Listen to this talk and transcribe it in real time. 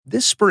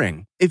This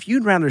spring, if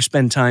you'd rather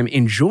spend time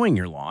enjoying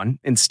your lawn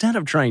instead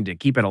of trying to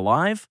keep it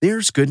alive,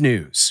 there's good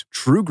news.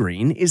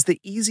 TruGreen is the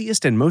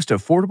easiest and most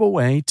affordable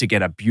way to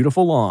get a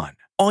beautiful lawn.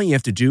 All you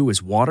have to do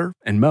is water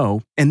and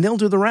mow, and they'll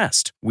do the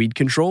rest. Weed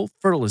control,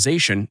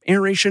 fertilization,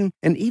 aeration,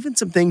 and even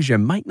some things you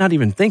might not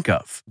even think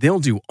of. They'll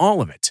do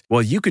all of it,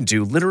 while you can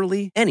do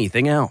literally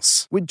anything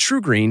else. With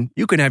TruGreen,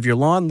 you can have your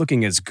lawn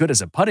looking as good as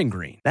a putting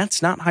green.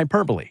 That's not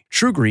hyperbole.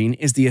 TruGreen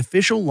is the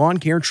official lawn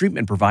care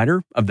treatment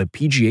provider of the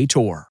PGA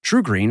Tour.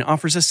 TruGreen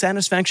offers a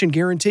satisfaction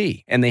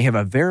guarantee, and they have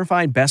a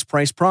verified best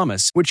price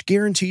promise, which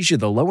guarantees you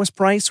the lowest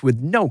price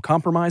with no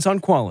compromise on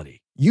quality.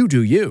 You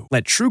do you.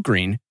 Let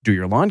TruGreen do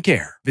your lawn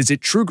care. Visit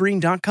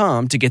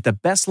TruGreen.com to get the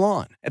best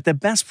lawn at the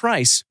best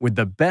price with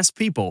the best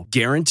people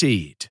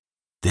guaranteed.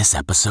 This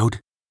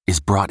episode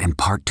is brought in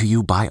part to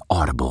you by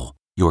Audible,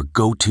 your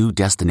go-to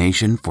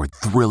destination for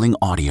thrilling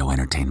audio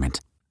entertainment.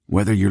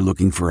 Whether you're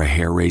looking for a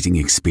hair-raising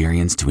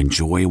experience to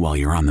enjoy while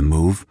you're on the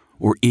move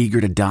or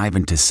eager to dive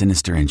into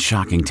sinister and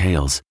shocking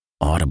tales,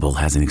 Audible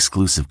has an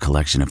exclusive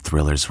collection of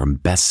thrillers from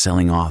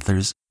best-selling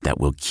authors that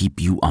will keep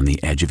you on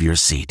the edge of your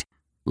seat.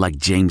 Like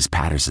James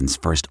Patterson's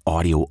first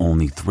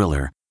audio-only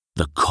thriller,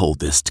 The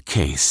Coldest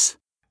Case.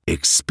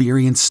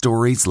 Experience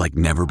stories like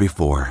never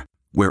before,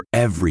 where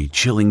every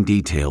chilling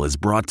detail is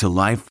brought to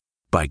life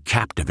by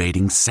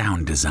captivating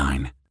sound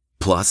design.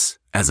 Plus,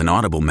 as an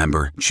Audible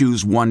member,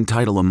 choose one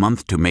title a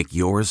month to make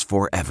yours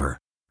forever.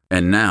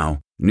 And now,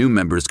 new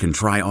members can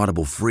try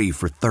Audible free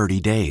for 30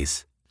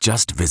 days.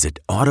 Just visit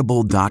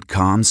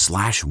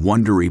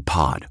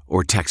audible.com/WonderyPod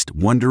or text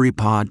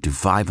WonderyPod to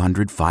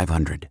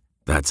 500-500.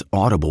 That's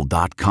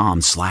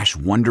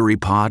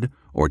audible.com/WonderyPod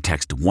or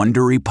text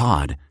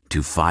WonderyPod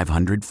to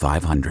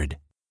 500-500.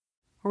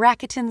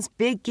 Rakuten's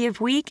Big Give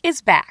Week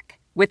is back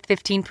with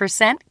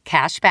 15%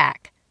 cash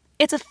back.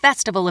 It's a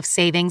festival of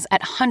savings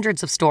at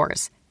hundreds of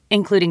stores,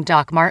 including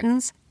Doc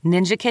Martens,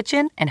 Ninja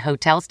Kitchen, and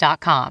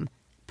Hotels.com.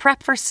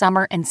 Prep for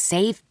summer and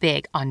save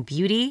big on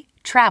beauty,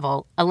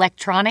 travel,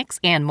 electronics,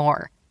 and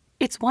more.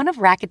 It's one of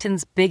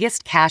Rakuten's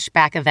biggest cash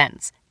back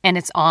events, and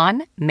it's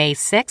on May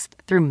 6th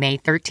through May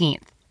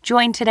 13th.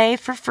 Join today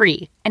for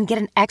free and get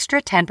an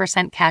extra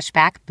 10% cash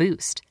back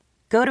boost.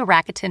 Go to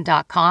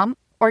Rakuten.com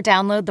or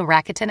download the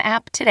Rakuten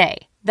app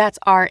today. That's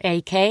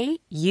RAKUTEN.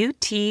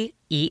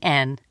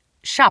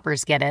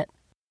 Shoppers get it.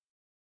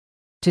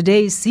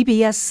 Today's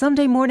CBS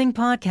Sunday Morning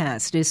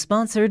Podcast is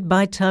sponsored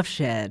by Tough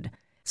Shed.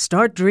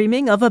 Start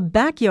dreaming of a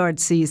backyard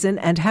season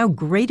and how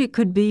great it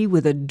could be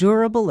with a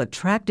durable,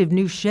 attractive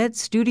new shed,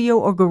 studio,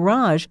 or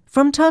garage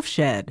from Tough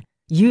Shed.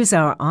 Use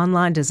our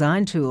online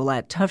design tool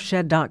at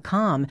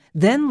toughshed.com,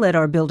 then let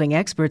our building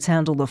experts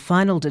handle the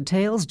final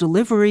details,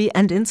 delivery,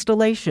 and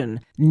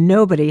installation.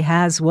 Nobody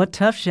has what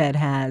Tough Shed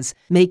has.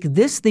 Make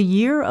this the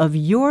year of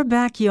your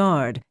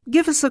backyard.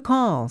 Give us a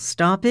call,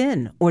 stop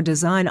in, or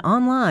design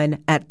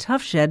online at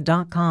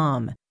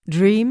toughshed.com.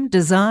 Dream,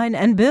 design,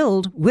 and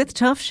build with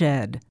Tough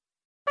Shed.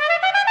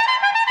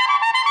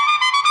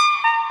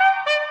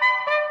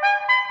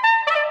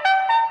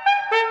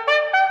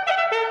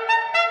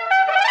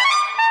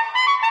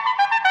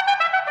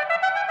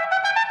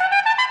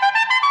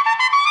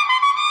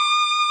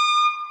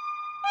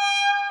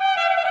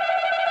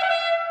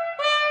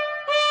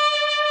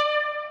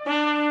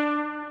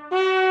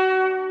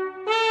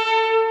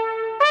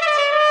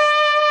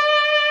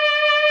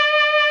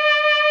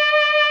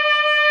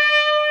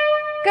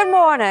 Good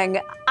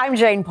morning. I'm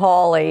Jane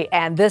Pauley,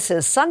 and this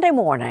is Sunday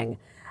Morning,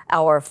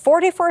 our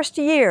 41st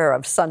year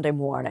of Sunday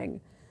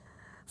Morning.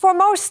 For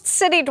most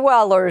city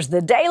dwellers,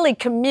 the daily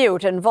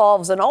commute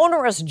involves an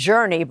onerous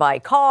journey by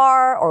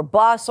car or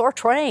bus or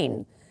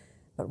train.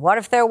 But what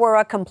if there were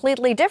a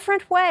completely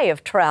different way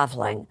of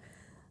traveling?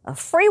 A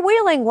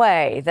freewheeling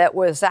way that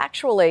was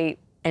actually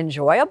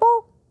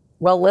enjoyable?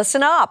 Well,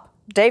 listen up.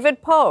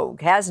 David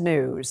Pogue has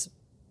news.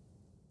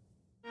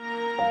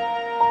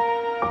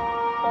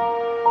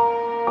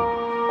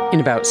 In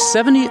about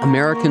 70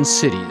 American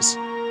cities,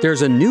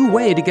 there's a new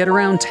way to get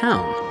around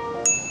town.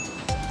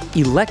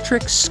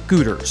 Electric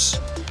scooters,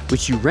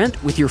 which you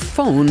rent with your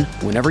phone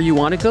whenever you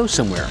want to go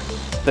somewhere.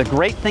 The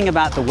great thing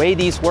about the way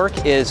these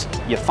work is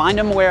you find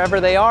them wherever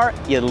they are,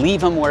 you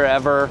leave them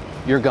wherever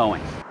you're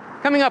going.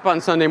 Coming up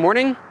on Sunday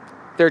Morning,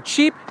 they're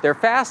cheap, they're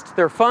fast,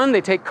 they're fun,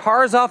 they take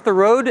cars off the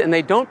road, and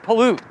they don't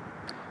pollute.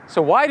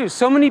 So why do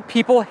so many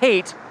people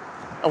hate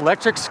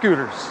electric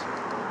scooters?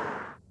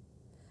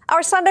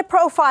 Our Sunday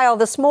profile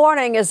this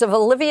morning is of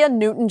Olivia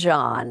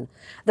Newton-John,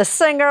 the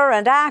singer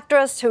and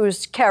actress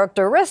who's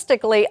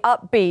characteristically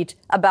upbeat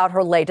about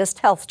her latest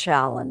health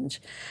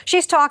challenge.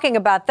 She's talking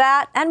about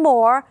that and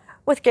more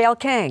with Gayle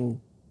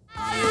King.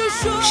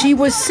 She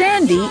was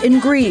Sandy in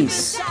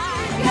Grease.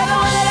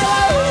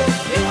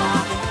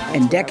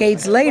 And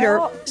decades later,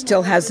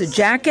 still has the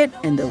jacket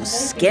and those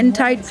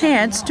skin-tight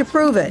pants to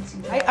prove it.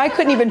 I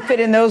couldn't even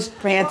fit in those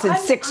pants in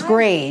 6th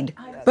grade.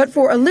 But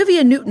for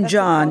Olivia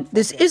Newton-John,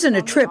 this isn't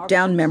a trip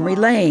down memory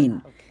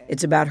lane.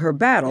 It's about her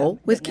battle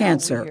with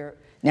cancer.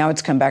 Now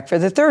it's come back for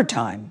the 3rd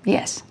time.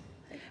 Yes.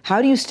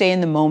 How do you stay in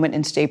the moment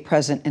and stay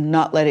present and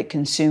not let it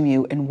consume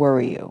you and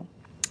worry you?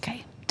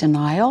 Okay.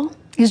 denial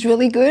is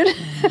really good.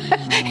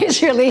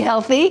 It's really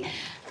healthy.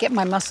 Get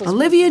my muscles.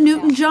 Olivia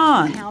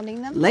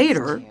Newton-John,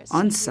 later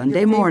on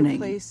Sunday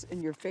Morning.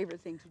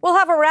 We'll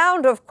have a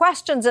round of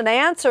questions and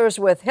answers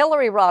with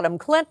Hillary Rodham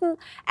Clinton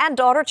and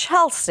daughter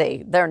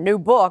Chelsea, their new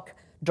book,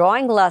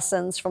 Drawing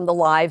Lessons from the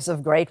Lives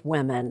of Great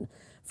Women,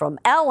 from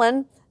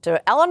Ellen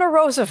to Eleanor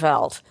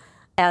Roosevelt,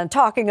 and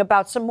talking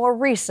about some more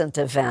recent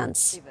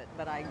events.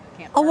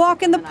 A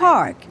walk in the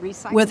park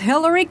with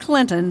Hillary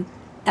Clinton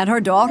and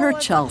her daughter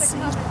Chelsea.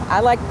 I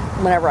like,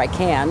 whenever I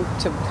can,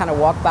 to kind of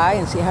walk by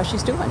and see how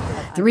she's doing.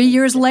 3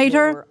 years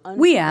later,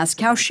 we ask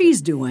how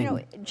she's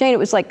doing. Jane, it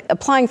was like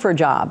applying for a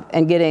job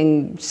and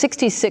getting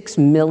 66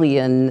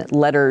 million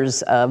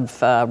letters of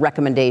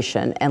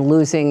recommendation and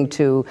losing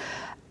to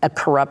a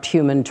corrupt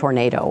human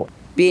tornado.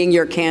 Being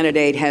your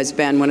candidate has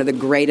been one of the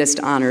greatest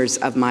honors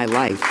of my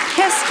life.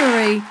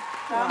 History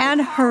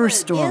and her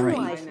story.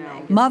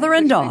 Mother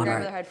and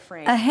daughter.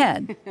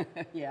 Ahead.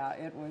 Yeah,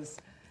 it was.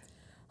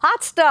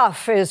 Hot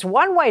stuff is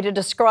one way to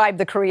describe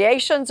the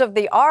creations of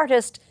the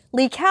artist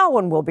Lee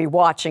Cowan will be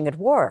watching at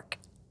work.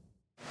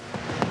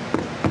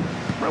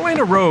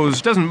 Rowena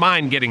Rose doesn't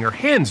mind getting her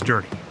hands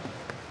dirty.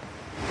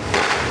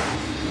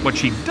 What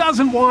she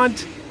doesn't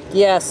want...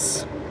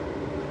 Yes.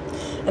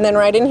 And then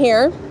right in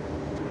here,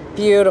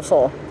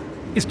 beautiful.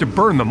 ...is to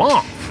burn them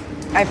off.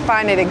 I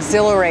find it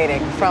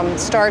exhilarating from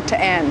start to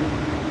end.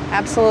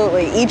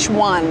 Absolutely. Each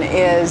one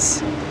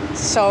is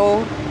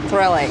so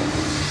thrilling.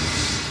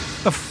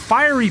 The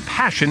fiery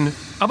passion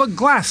of a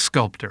glass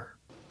sculptor.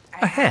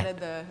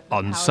 Ahead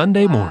on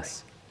Sunday Morning.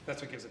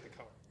 That's what gives it the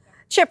color.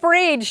 Chip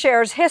Reed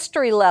shares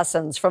history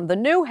lessons from the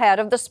new head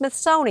of the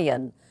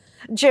Smithsonian.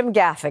 Jim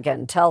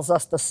Gaffigan tells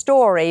us the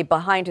story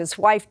behind his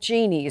wife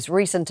Jeannie's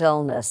recent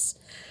illness.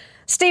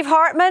 Steve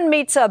Hartman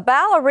meets a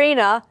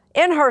ballerina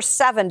in her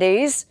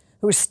 70s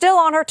who's still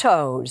on her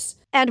toes.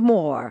 And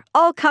more,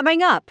 all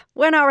coming up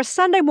when our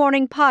Sunday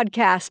Morning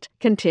podcast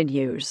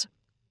continues.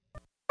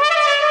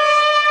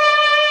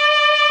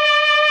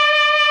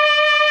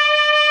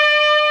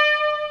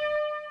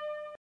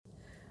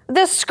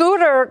 This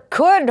scooter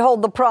could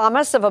hold the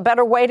promise of a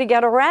better way to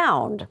get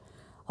around.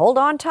 Hold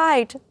on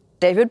tight.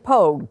 David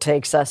Pogue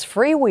takes us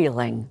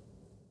freewheeling.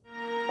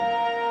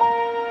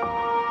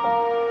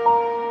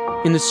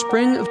 In the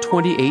spring of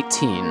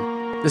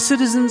 2018, the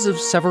citizens of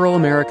several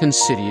American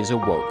cities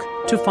awoke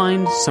to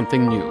find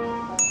something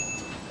new.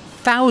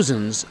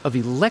 Thousands of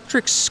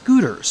electric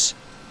scooters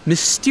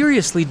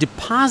mysteriously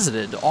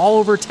deposited all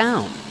over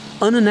town,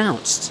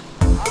 unannounced.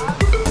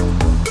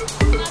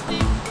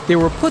 They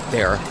were put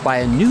there by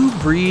a new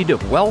breed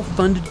of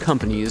well-funded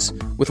companies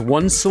with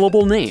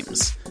one-syllable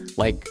names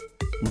like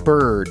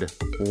Bird,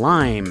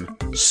 Lime,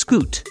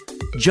 Scoot,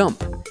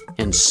 Jump,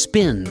 and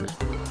Spin.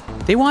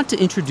 They want to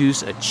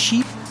introduce a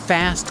cheap,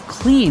 fast,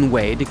 clean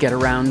way to get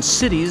around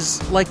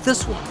cities like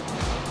this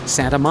one,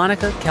 Santa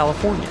Monica,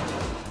 California.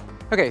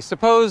 Okay,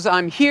 suppose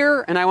I'm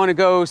here and I want to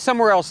go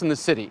somewhere else in the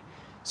city.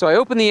 So I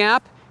open the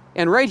app,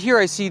 and right here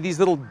I see these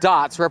little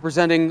dots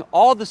representing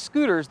all the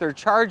scooters that are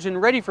charged and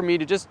ready for me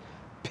to just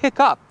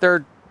pick up. There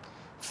are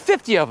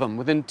 50 of them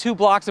within 2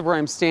 blocks of where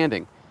I'm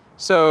standing.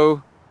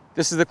 So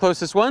this is the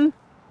closest one.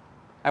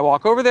 I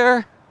walk over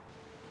there,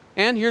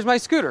 and here's my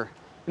scooter.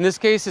 In this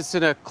case, it's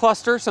in a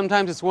cluster.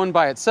 Sometimes it's one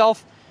by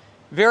itself.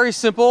 Very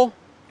simple.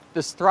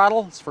 This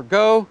throttle is for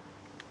go.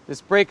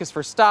 This brake is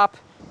for stop.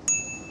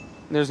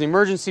 And there's an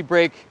emergency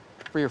brake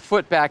for your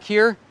foot back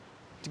here.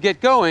 To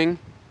get going,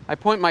 I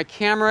point my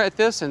camera at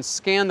this and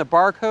scan the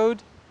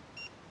barcode.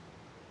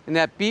 And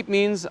that beep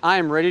means I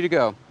am ready to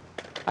go.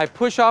 I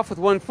push off with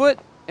one foot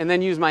and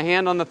then use my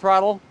hand on the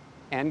throttle,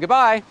 and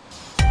goodbye.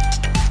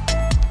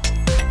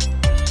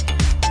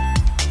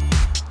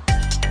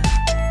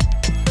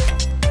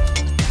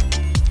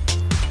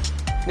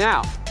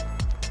 Now,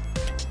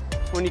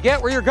 when you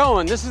get where you're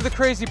going, this is the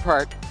crazy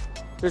part.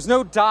 There's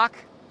no dock,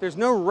 there's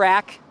no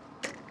rack.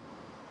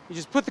 You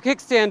just put the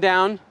kickstand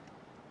down,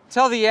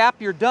 tell the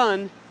app you're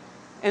done,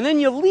 and then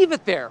you leave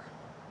it there.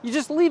 You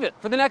just leave it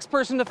for the next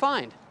person to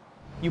find.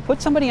 You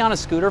put somebody on a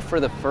scooter for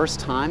the first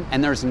time,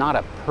 and there's not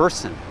a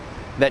person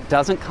that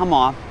doesn't come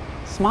off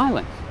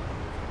smiling.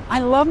 I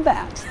love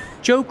that.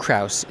 Joe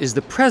Kraus is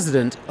the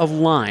president of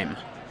Lime.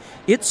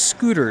 Its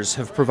scooters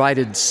have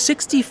provided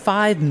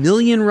 65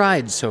 million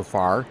rides so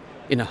far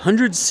in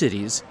 100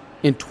 cities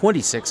in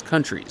 26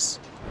 countries.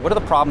 What are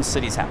the problems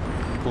cities have?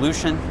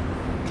 Pollution,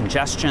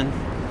 congestion.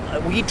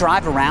 We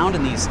drive around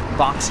in these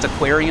boxed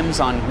aquariums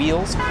on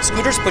wheels.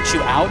 Scooters put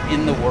you out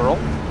in the world.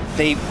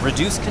 They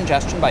reduce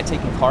congestion by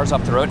taking cars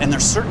off the road, and they're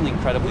certainly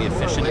incredibly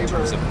efficient in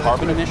terms of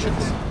carbon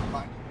emissions.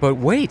 But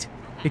wait,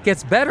 it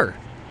gets better.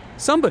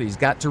 Somebody's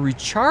got to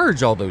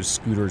recharge all those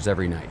scooters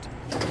every night.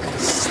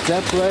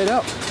 Step right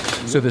up.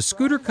 So the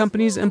scooter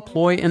companies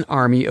employ an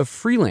army of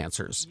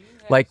freelancers,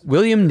 like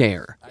William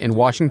Nair in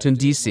Washington,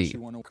 D.C.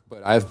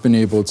 But I've been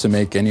able to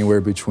make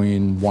anywhere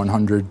between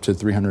 $100 to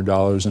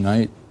 $300 a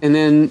night. And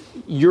then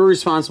you're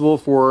responsible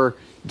for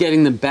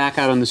getting them back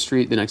out on the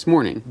street the next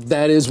morning.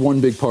 That is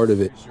one big part of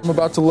it. I'm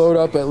about to load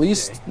up at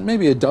least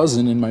maybe a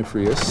dozen in my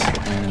Prius.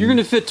 You're going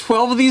to fit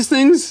 12 of these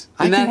things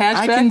in that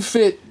hatchback? I can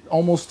fit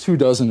almost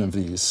 24 of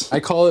these. I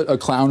call it a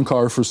clown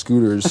car for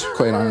scooters,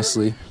 quite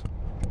honestly.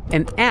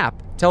 An app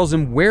tells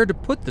him where to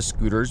put the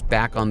scooters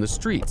back on the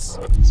streets.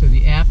 So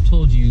the app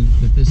told you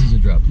that this is a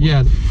drop point. Yeah,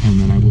 and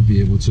then I will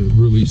be able to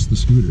release the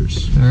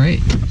scooters. All right.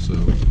 So,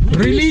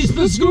 release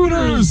the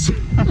scooters!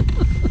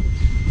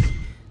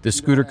 The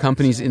scooter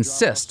companies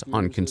insist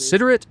on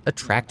considerate,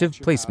 attractive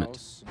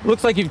placement.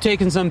 Looks like you've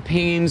taken some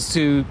pains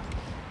to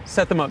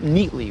set them up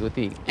neatly with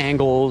the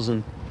angles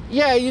and...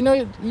 Yeah, you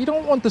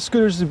don't want the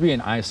scooters to be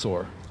an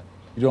eyesore.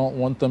 You don't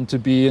want them to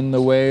be in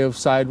the way of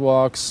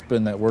sidewalks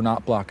and that we're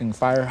not blocking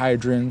fire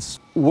hydrants.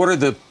 What are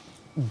the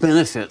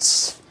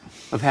benefits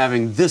of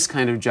having this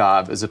kind of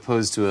job as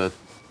opposed to a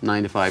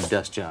 9-to-5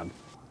 desk job?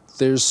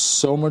 There's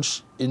so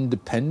much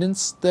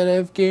independence that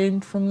I've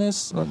gained from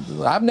this.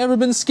 I've never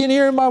been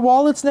skinnier and my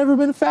wallet's never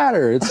been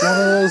fatter. It's one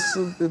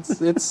of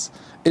those,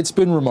 it's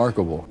been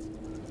remarkable.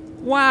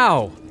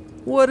 Wow,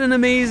 what an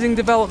amazing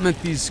development,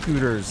 these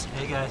scooters.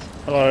 Hey guys.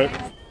 Hello.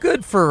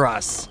 Good for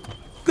us.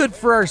 Good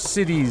for our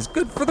cities.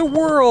 Good for the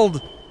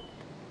world.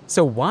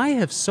 So why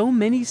have so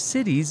many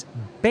cities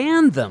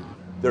banned them?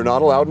 They're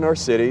not allowed in our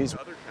cities.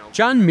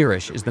 John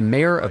Mirisch is the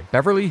mayor of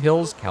Beverly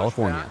Hills,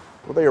 California.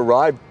 Well, they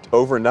arrived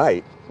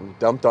overnight,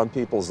 dumped on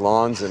people's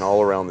lawns and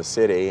all around the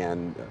city,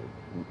 and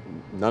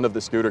none of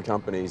the scooter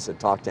companies had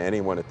talked to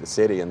anyone at the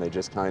city, and they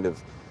just kind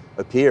of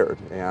appeared.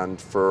 And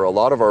for a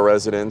lot of our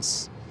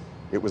residents,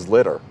 it was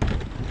litter.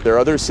 There are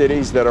other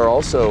cities that are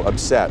also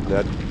upset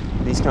that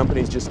these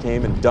companies just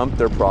came and dumped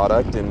their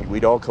product, and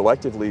we'd all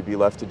collectively be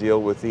left to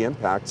deal with the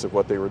impacts of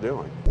what they were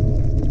doing.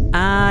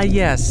 Ah,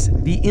 yes,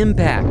 the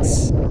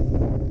impacts.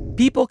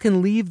 People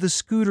can leave the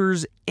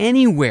scooters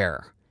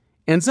anywhere.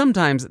 And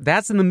sometimes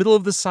that's in the middle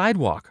of the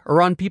sidewalk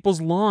or on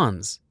people's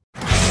lawns.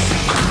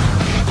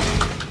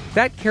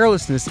 That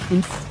carelessness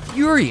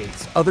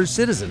infuriates other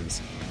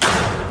citizens,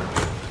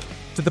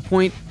 to the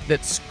point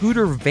that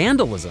scooter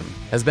vandalism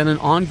has been an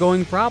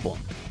ongoing problem.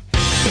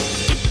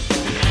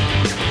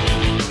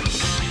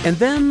 And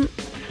then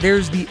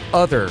there's the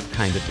other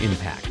kind of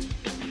impact.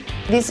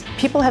 These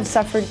people have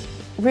suffered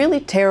really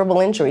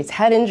terrible injuries,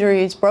 head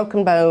injuries,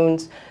 broken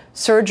bones,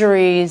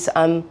 surgeries,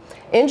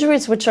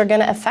 injuries which are going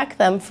to affect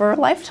them for a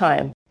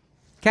lifetime.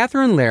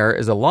 Catherine Lair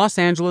is a Los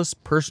Angeles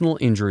personal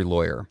injury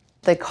lawyer.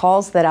 The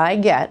calls that I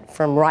get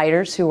from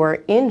riders who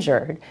are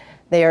injured,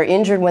 they are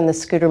injured when the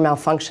scooter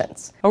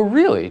malfunctions. Oh,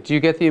 really? Do you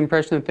get the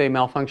impression that they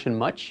malfunction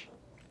much?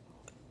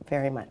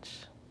 Very much.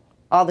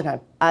 All the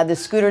time. The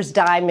scooters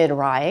die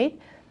mid-ride,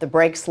 the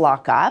brakes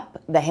lock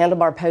up, the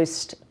handlebar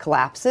post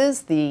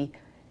collapses, the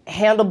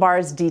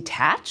handlebars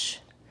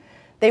detach.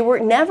 They were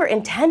never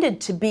intended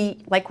to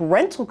be like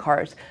rental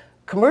cars.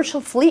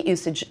 Commercial fleet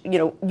usage,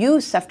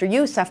 use after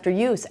use after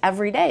use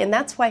every day. And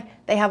that's why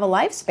they have a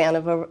lifespan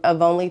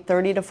of only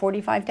 30 to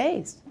 45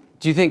 days.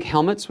 Do you think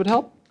helmets would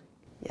help?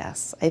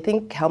 Yes, I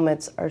think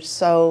helmets are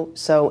so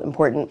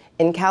important.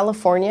 In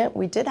California,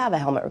 we did have a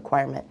helmet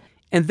requirement.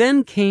 And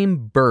then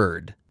came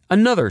Bird,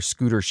 another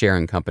scooter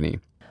sharing company.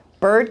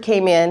 Bird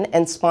came in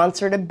and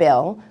sponsored a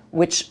bill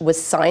which was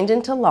signed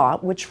into law,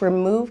 which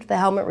removed the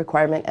helmet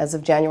requirement as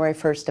of January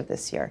 1st of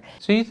this year.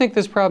 So you think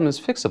this problem is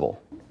fixable?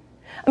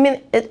 I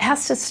mean, it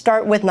has to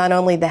start with not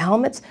only the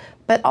helmets,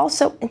 but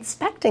also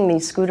inspecting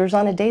these scooters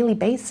on a daily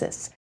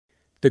basis.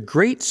 The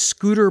great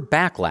scooter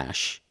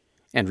backlash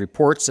and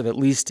reports of at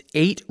least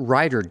 8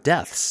 rider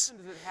deaths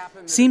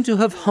seem to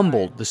have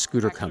humbled the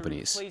scooter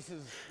companies.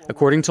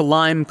 According to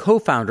Lime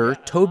co-founder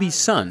Toby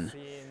Sun,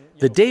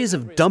 the days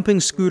of dumping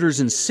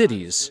scooters in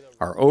cities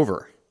are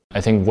over. I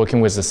think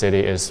working with the city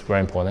is very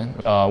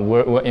important.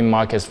 We're in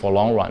markets for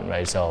long run,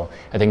 right? So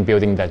I think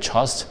building that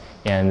trust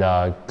and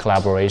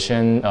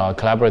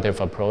collaborative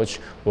approach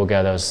will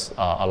get us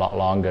a lot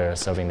longer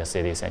serving the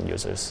cities and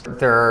users.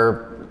 There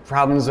are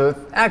problems with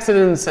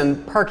accidents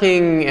and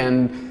parking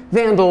and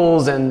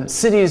vandals and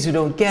cities who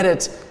don't get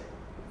it.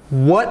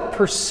 What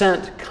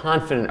 %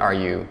 confident are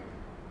you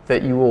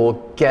that you will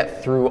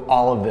get through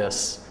all of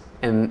this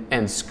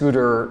and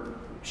scooter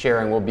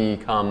sharing will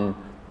become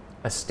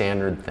a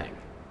standard thing?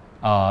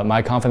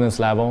 My confidence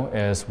level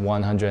is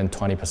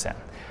 120%.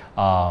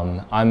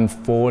 I'm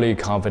fully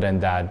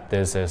confident that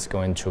this is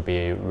going to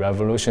be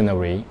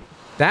revolutionary.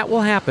 That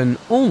will happen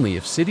only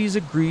if cities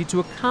agree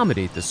to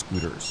accommodate the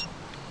scooters.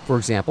 For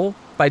example,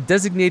 by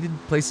designated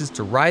places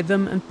to ride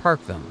them and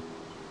park them.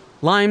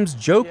 Lime's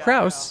Joe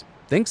Kraus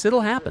thinks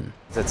it'll happen.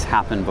 It's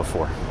happened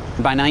before.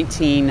 By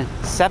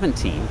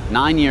 1917,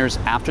 9 years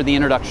after the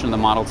introduction of the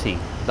Model T,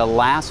 the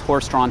last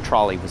horse-drawn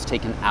trolley was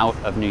taken out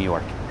of New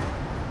York.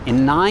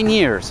 In 9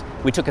 years,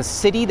 we took a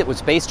city that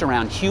was based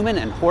around human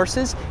and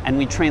horses, and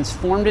we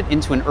transformed it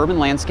into an urban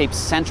landscape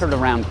centered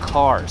around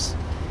cars.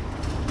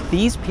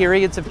 These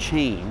periods of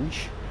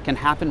change can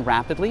happen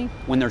rapidly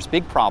when there's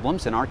big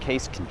problems, in our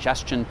case,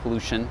 congestion,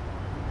 pollution.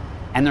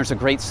 and there's a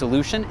great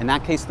solution, in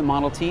that case the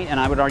Model T, and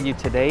I would argue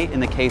today in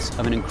the case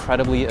of an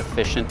incredibly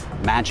efficient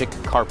magic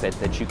carpet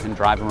that you can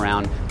drive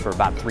around for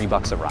about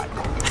 $3 a ride.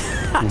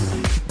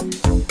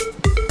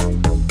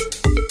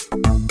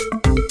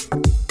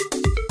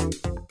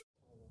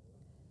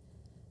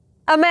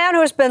 A man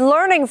who's been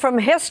learning from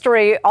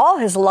history all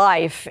his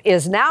life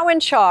is now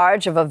in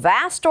charge of a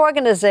vast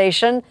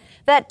organization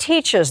that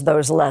teaches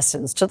those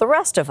lessons to the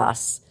rest of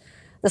us.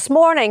 This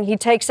morning, he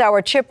takes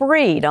our Chip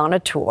Reed on a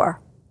tour.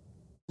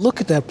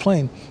 Look at that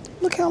plane.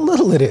 Look how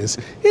little it is.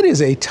 It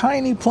is a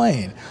tiny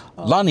plane.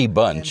 Lonnie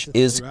Bunch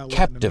is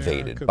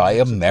captivated by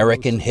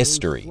American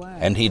history,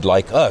 and he'd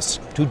like us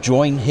to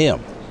join him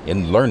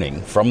in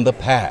learning from the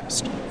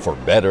past, for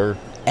better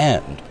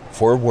and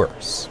for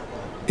worse.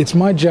 It's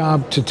my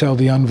job to tell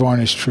the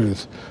unvarnished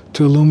truth,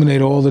 to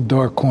illuminate all the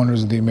dark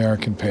corners of the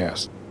American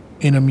past.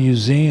 In a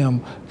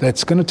museum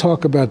that's going to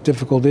talk about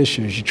difficult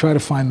issues, you try to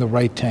find the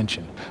right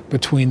tension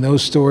between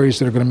those stories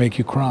that are going to make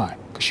you cry,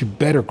 because you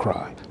better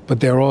cry,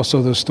 but there are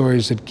also those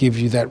stories that give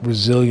you that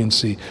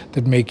resiliency,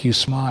 that make you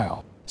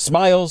smile.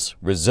 Smiles,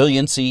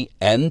 resiliency,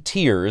 and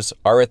tears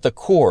are at the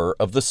core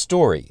of the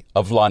story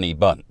of Lonnie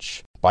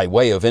Bunch. By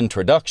way of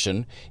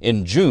introduction,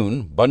 in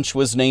June, Bunch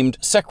was named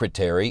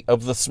Secretary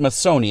of the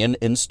Smithsonian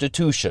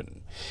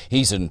Institution.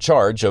 He's in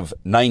charge of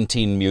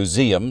 19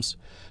 museums,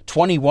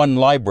 21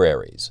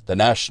 libraries, the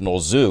National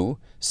Zoo,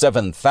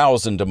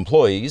 7,000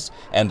 employees,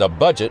 and a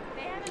budget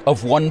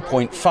of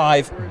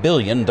 $1.5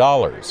 billion,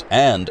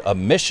 and a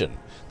mission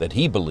that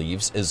he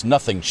believes is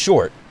nothing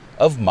short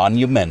of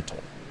monumental.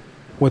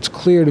 What's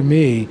clear to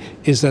me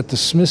is that the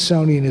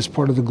Smithsonian is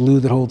part of the glue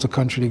that holds a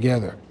country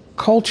together.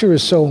 Culture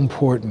is so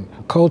important.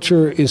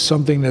 Culture is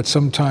something that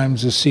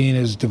sometimes is seen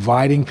as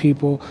dividing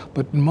people,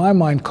 but in my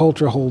mind,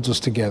 culture holds us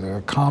together.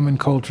 The common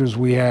cultures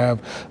we have,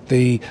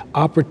 the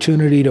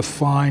opportunity to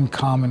find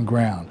common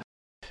ground.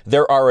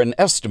 There are an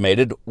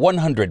estimated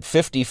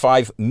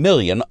 155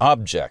 million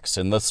objects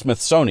in the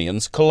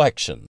Smithsonian's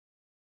collection.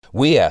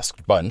 We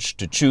asked Bunch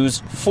to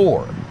choose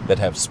 4 that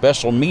have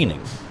special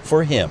meaning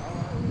for him.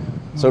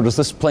 So does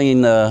this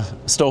plane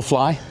still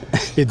fly?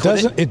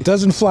 It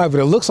doesn't fly,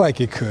 but it looks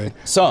like it could.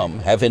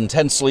 Some have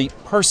intensely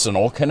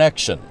personal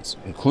connections,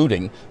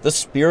 including the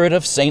Spirit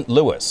of St.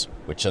 Louis,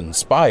 which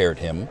inspired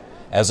him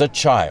as a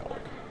child.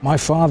 My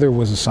father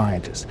was a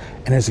scientist,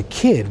 and as a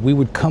kid, we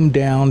would come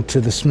down to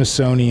the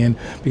Smithsonian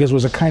because it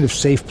was a kind of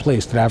safe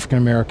place that African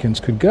Americans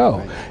could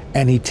go.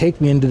 And he'd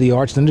take me into the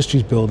Arts and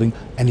Industries building,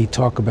 and he'd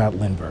talk about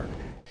Lindbergh.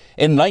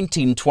 In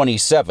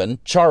 1927,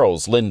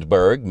 Charles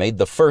Lindbergh made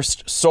the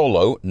first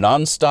solo,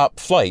 nonstop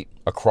flight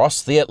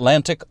across the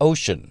Atlantic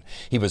Ocean.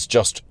 He was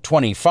just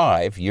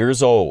 25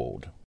 years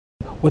old.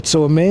 What's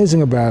so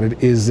amazing about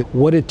it is that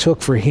what it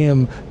took for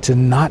him to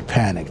not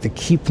panic, to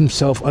keep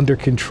himself under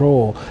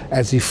control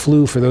as he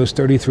flew for those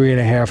 33 and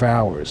a half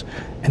hours,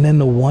 and then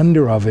the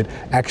wonder of it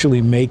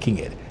actually making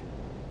it.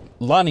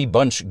 Lonnie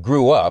Bunch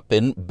grew up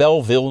in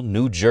Belleville,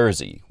 New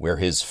Jersey, where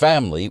his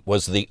family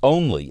was the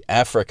only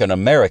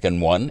African-American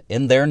one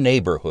in their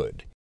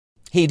neighborhood.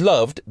 He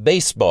loved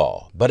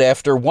baseball, but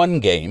after one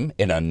game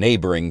in a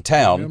neighboring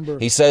town,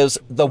 he says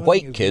the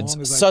white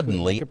kids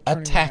suddenly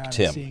attacked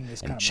him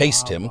and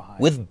chased him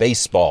with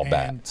baseball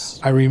bats.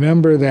 I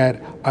remember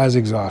that I was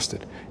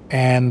exhausted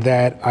and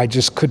that I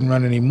just couldn't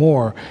run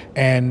anymore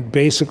and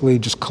basically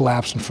just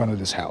collapsed in front of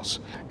this house.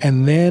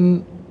 And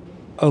then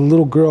a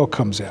little girl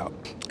comes out.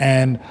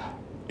 And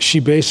she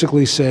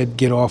basically said,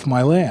 "Get off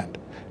my land."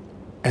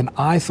 And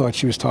I thought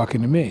she was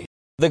talking to me.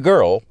 The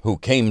girl who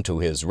came to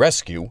his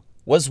rescue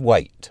was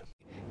white.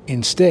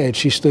 Instead,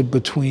 she stood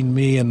between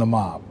me and the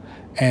mob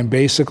and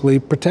basically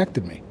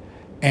protected me.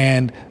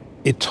 And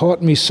it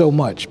taught me so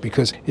much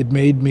because it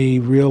made me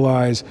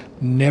realize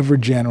never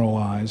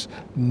generalize,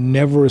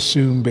 never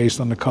assume based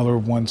on the color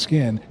of one's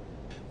skin.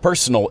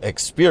 Personal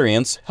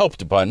experience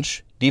helped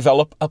Bunch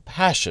develop a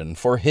passion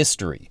for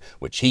history,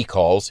 which he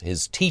calls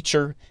his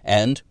teacher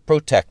and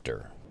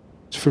protector.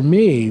 For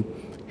me,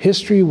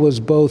 history was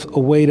both a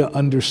way to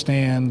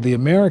understand the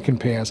American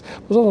past,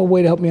 but also a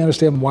way to help me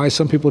understand why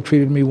some people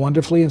treated me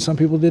wonderfully and some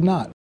people did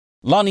not.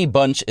 Lonnie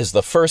Bunch is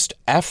the first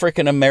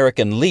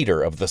African-American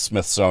leader of the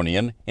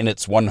Smithsonian in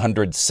its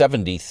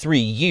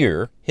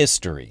 173-year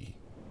history.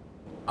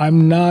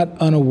 I'm not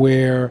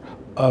unaware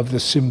of the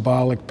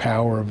symbolic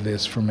power of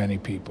this for many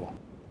people.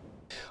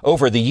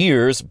 Over the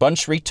years,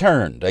 Bunch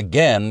returned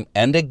again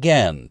and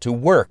again to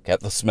work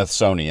at the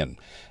Smithsonian.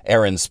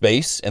 Air and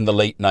Space in the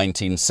late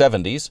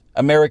 1970s,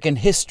 American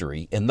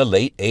History in the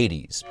late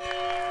 80s.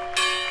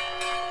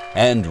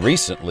 And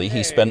recently,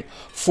 he spent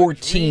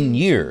 14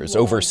 years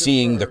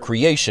overseeing the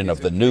creation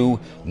of the new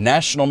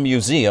National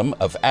Museum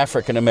of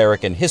African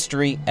American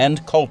History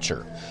and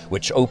Culture,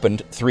 which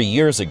opened 3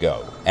 years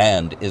ago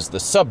and is the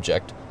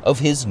subject of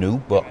his new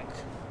book.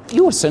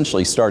 You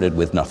essentially started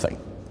with nothing.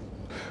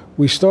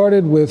 We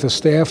started with a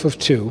staff of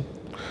 2.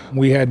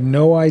 We had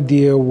no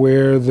idea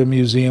where the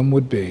museum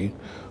would be.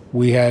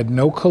 We had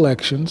no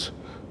collections.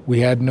 We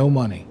had no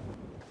money.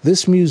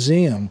 This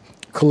museum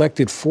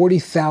collected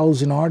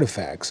 40,000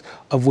 artifacts,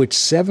 of which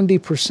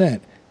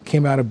 70%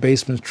 came out of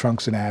basements,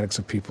 trunks, and attics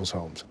of people's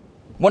homes.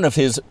 One of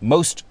his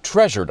most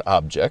treasured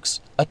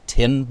objects, a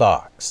tin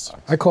box.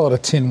 I call it a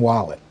tin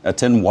wallet. A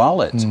tin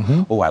wallet?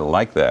 Mm-hmm. Oh, I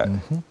like that.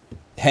 Mm-hmm.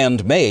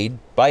 Handmade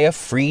by a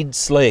freed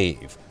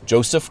slave,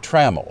 Joseph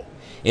Trammell.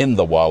 In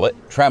the wallet,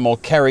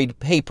 Trammell carried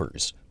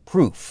papers,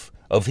 proof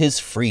of his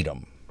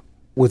freedom.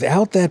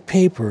 Without that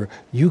paper,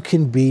 you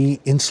can be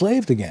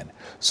enslaved again.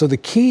 So the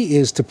key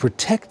is to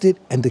protect it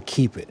and to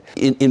keep it.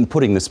 In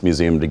putting this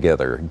museum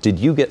together, did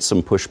you get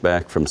some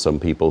pushback from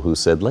some people who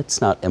said, let's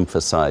not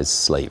emphasize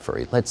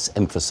slavery, let's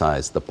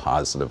emphasize the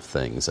positive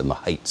things and the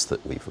heights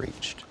that we've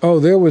reached? Oh,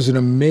 there was an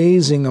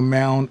amazing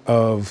amount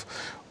of,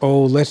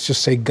 let's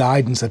just say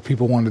guidance that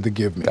people wanted to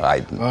give me.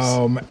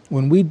 Guidance.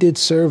 When we did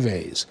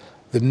surveys,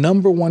 the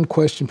number one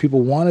question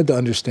people wanted to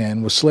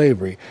understand was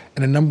slavery,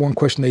 and the number one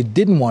question they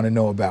didn't want to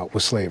know about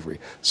was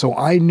slavery. So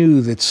I knew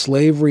that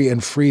slavery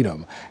and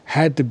freedom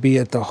had to be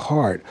at the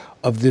heart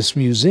of this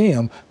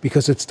museum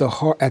because it's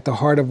at the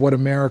heart of what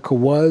America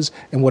was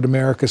and what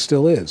America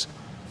still is.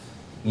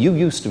 You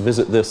used to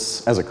visit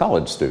this as a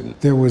college student.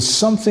 There was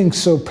something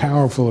so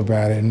powerful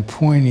about it and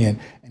poignant.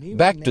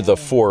 Back to the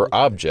 4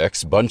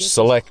 objects Bunch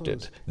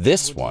selected.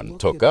 This one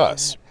took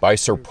us by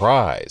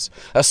surprise.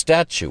 A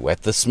statue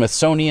at the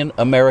Smithsonian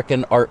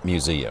American Art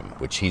Museum,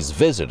 which he's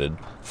visited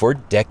for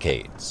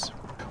decades.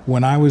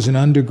 When I was an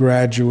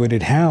undergraduate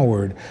at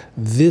Howard,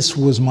 this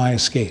was my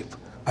escape.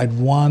 I'd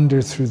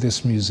wander through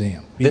this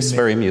museum. This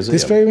very museum?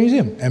 This very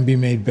museum, and be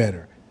made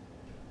better.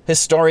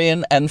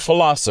 Historian and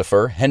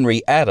philosopher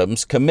Henry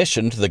Adams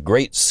commissioned the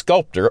great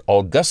sculptor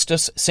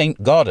Augustus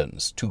St.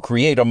 Gaudens to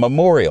create a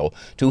memorial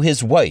to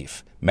his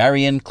wife,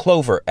 Marion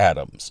Clover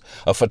Adams,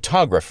 a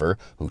photographer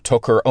who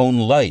took her own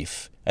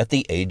life at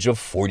the age of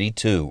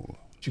 42.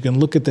 You can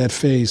look at that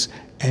face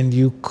and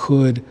you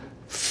could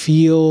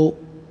feel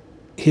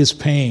his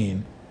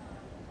pain.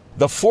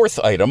 The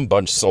 4th item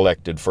Bunch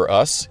selected for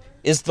us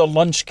is the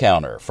lunch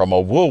counter from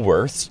a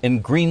Woolworth's in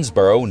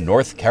Greensboro,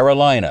 North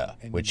Carolina,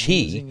 which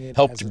he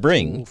helped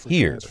bring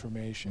here.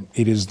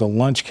 It is the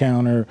lunch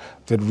counter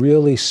that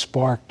really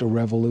sparked a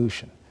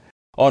revolution.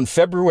 On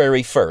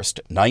February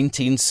 1st,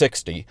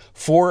 1960,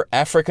 4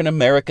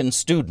 African-American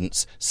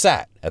students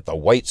sat at the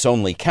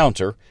whites-only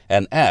counter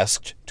and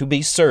asked to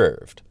be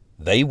served.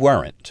 They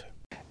weren't.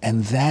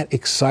 And that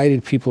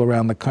excited people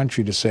around the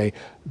country to say,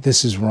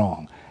 this is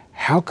wrong.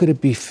 How could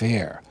it be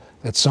fair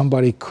that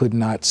somebody could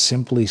not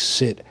simply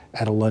sit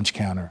at a lunch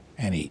counter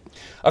and eat?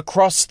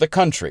 Across the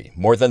country,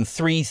 more than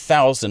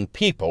 3,000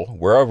 people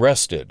were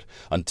arrested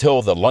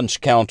until the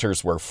lunch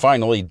counters were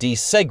finally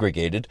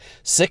desegregated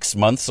 6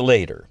 months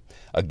later.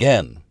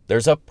 Again,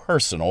 there's a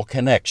personal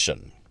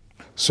connection.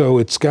 So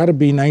it's got to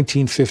be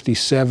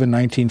 1957,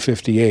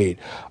 1958.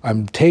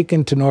 I'm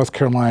taken to North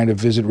Carolina to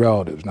visit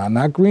relatives. Now,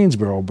 not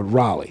Greensboro, but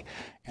Raleigh.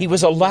 He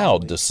was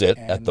allowed to sit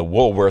at the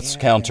Woolworth's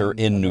counter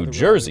in New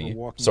Jersey,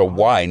 so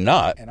why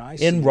not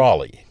in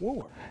Raleigh?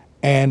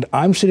 And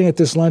I'm sitting at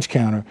this lunch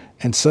counter,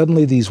 and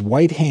suddenly these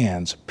white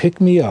hands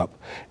pick me up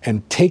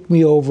and take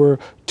me over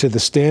to the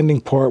standing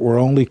part where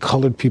only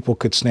colored people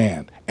could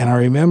stand. And I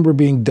remember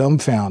being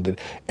dumbfounded,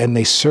 and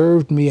they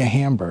served me a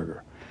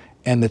hamburger,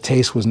 and the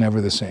taste was never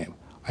the same.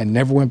 I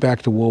never went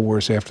back to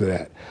Woolworth's after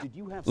that.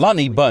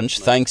 Lonnie Bunch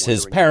thanks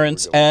his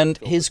parents and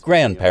his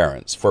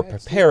grandparents for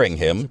preparing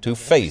him to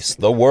face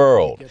the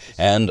world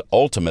and,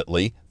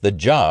 ultimately, the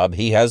job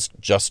he has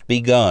just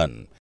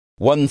begun.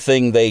 One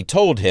thing they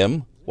told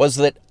him was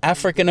that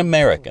African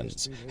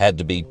Americans had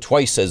to be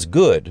twice as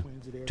good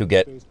to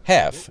get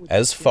half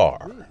as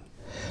far.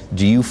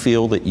 Do you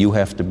feel that you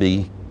have to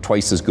be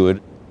twice as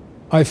good?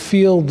 I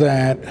feel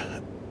that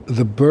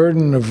the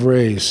burden of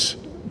race,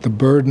 the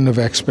burden of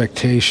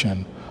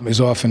expectation, is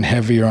often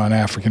heavier on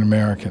African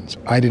Americans.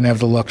 I didn't have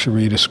the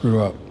luxury to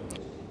screw up.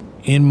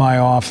 In my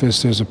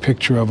office, there's a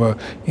picture of an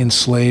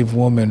enslaved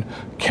woman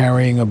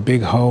carrying a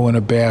big hoe in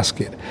a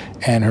basket,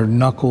 and her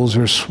knuckles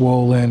are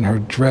swollen, her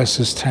dress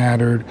is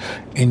tattered,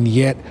 and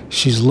yet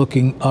she's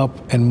looking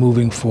up and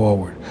moving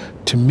forward.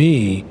 To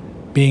me,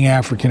 being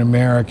African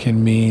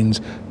American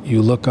means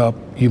you look up,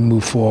 you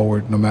move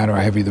forward, no matter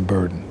how heavy the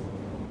burden.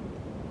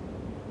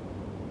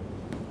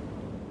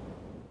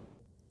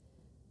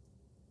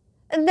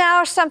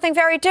 Now, something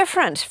very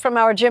different from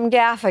our Jim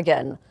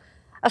Gaffigan.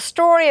 A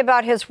story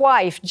about his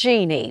wife,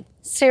 Jeannie.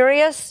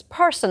 Serious,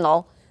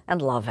 personal,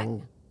 and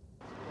loving.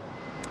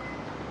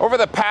 Over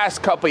the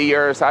past couple of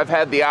years, I've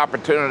had the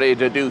opportunity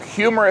to do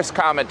humorous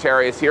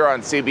commentaries here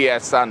on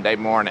CBS Sunday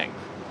Morning.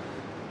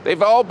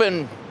 They've all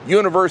been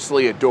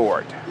universally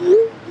adored.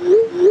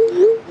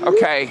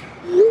 Okay,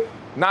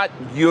 not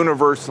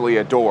universally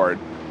adored.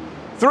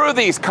 Through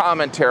these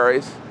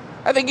commentaries,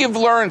 I think you've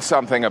learned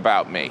something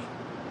about me.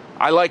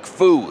 I like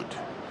food.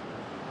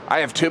 I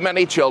have too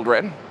many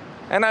children,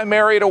 and I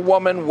married a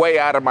woman way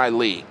out of my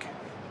league.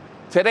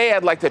 Today,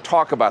 I'd like to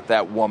talk about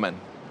that woman,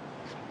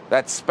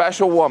 that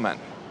special woman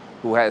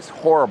who has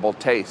horrible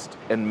taste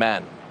in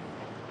men.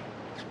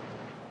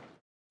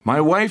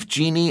 My wife,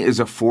 Jeannie, is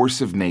a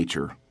force of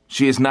nature.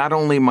 She is not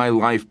only my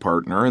life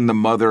partner and the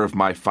mother of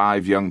my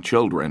 5 young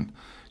children,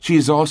 She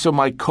is also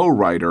my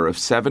co-writer of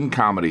 7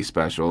 comedy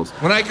specials.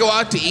 When I go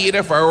out to eat,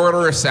 if I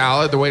order a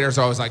salad, the waiter's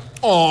always like,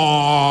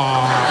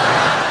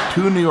 "Aww."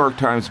 2 New York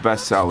Times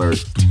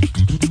bestsellers,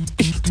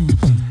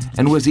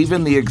 and was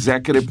even the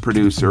executive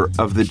producer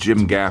of The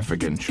Jim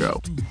Gaffigan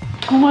Show.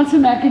 Who wants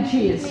some mac and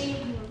cheese?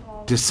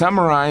 To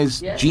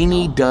summarize,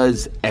 Jeannie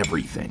does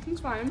everything.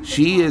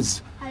 She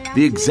is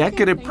the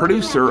executive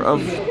producer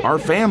of our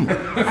family.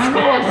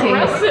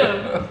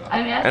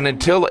 And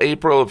until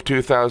April of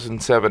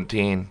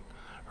 2017,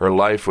 her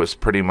life was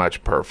pretty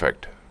much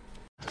perfect.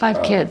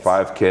 5 kids.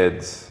 5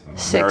 kids.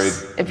 6, married,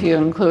 if you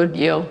include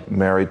you.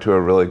 Married to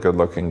a really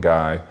good-looking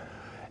guy.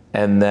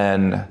 And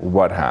then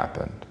what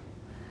happened?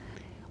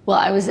 Well,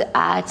 I was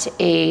at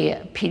a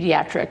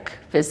pediatric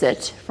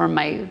visit for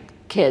my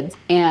kids,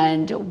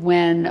 and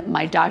when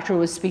my doctor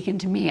was speaking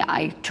to me,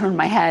 I turned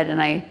my head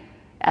and I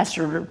asked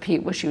her to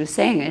repeat what she was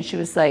saying, and she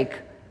was like,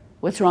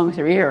 "What's wrong with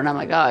your ear?" And I'm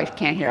like, "Oh, I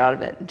can't hear out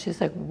of it." And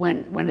she's like,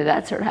 when did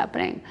that start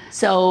happening?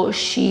 So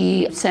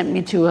she sent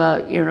me to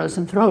a ear, nose,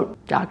 and throat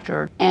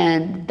doctor,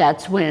 and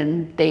that's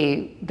when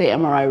the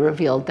MRI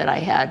revealed that I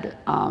had,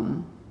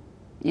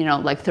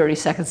 like 30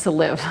 seconds to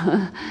live.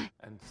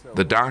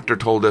 The doctor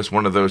told us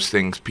one of those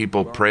things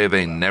people pray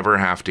they never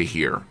have to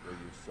hear.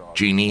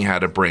 Jeannie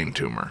had a brain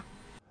tumor.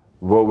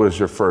 What was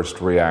your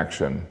first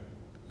reaction?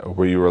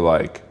 Where you were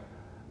like,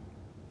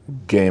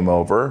 game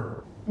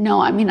over?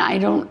 No, I mean, I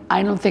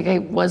don't think I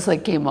was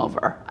like game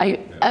over.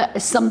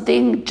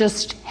 Something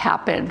just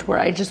happened where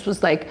I just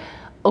was like,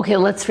 okay,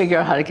 let's figure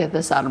out how to get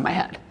this out of my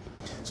head.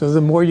 So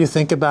the more you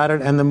think about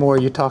it and the more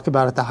you talk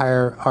about it, the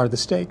higher are the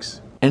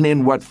stakes. And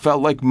in what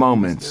felt like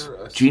moments,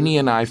 Jeannie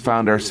and I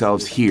found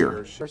ourselves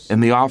here,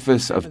 in the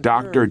office of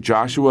Dr.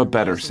 Joshua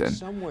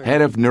Betterson,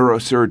 head of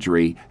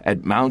neurosurgery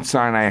at Mount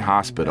Sinai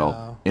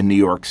Hospital in New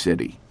York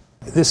City.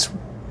 This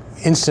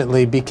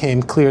instantly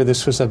became clear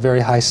this was a very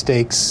high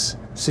stakes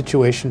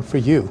situation for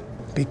you,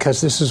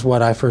 because this is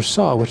what I first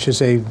saw, which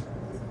is a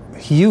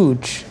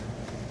huge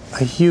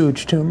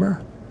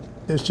tumor.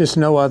 There's just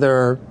no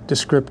other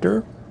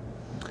descriptor,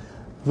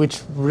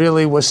 which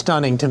really was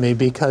stunning to me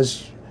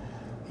because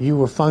you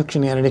were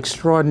functioning at an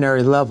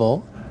extraordinary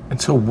level.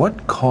 And so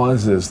what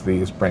causes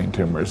these brain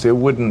tumors? It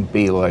wouldn't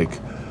be like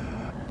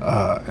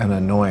an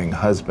annoying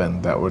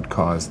husband that would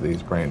cause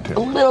these brain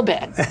tumors. A little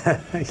bit.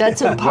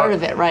 That's a part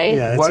of it, right?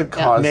 Yeah, what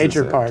causes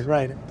major it? part,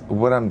 right.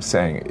 What I'm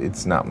saying,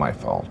 it's not my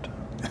fault,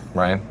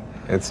 right?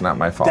 It's not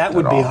my fault That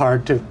would at be all.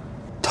 hard to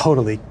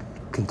totally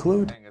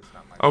conclude.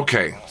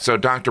 Okay, so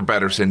Dr.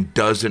 Betterson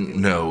doesn't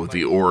know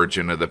the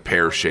origin of the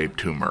pear-shaped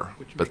tumor,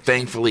 but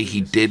thankfully he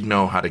did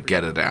know how to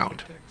get it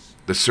out.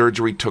 The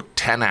surgery took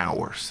 10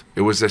 hours.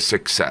 It was a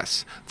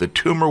success. The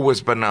tumor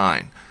was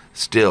benign.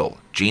 Still,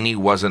 Jeannie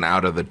wasn't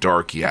out of the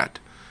dark yet.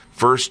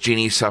 First,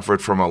 Jeannie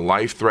suffered from a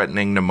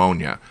life-threatening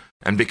pneumonia,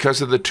 and because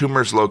of the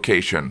tumor's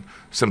location,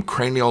 some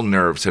cranial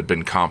nerves had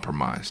been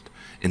compromised,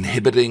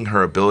 inhibiting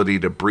her ability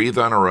to breathe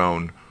on her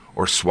own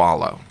or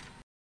swallow.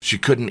 She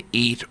couldn't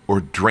eat or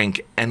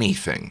drink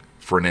anything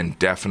for an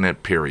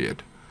indefinite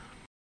period.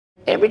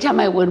 Every time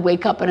I would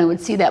wake up and I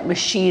would see that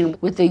machine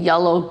with the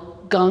yellow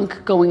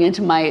gunk going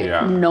into my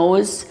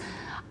nose,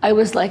 I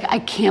was like, I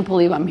can't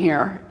believe I'm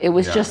here. It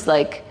was just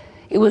like,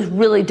 it was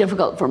really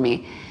difficult for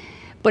me.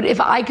 But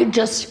if I could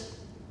just,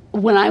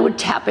 when I would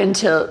tap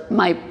into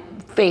my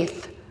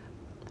faith,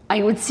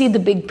 I would see the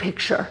big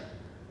picture.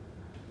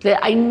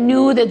 That I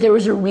knew that there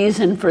was a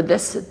reason for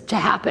this to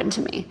happen to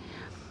me.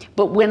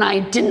 But when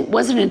I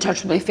wasn't in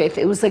touch with my faith,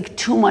 it was like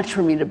too much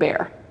for me to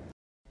bear.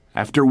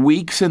 After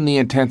weeks in the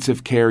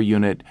intensive care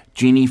unit,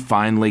 Jeannie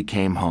finally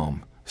came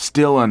home,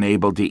 still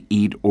unable to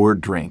eat or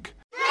drink.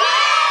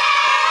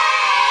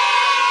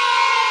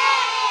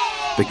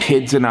 The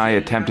kids and I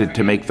attempted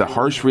to make the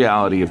harsh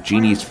reality of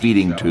Jeannie's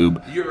feeding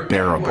tube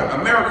bearable.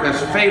 America's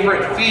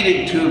favorite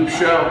feeding tube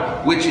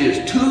show, which is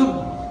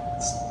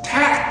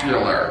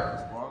tube-tacular.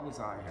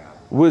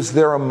 Was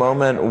there a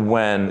moment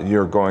when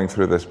you're going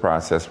through this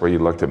process where you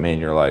looked at me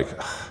and you're like,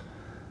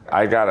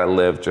 I gotta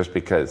live just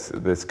because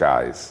this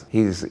guy's,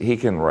 he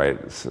can write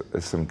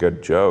some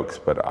good jokes,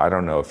 but I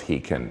don't know if he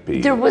can be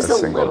a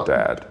single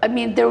dad. I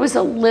mean, there was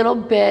a little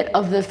bit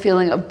of the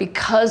feeling of,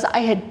 because I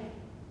had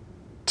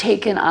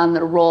taken on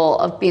the role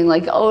of being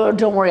like, oh,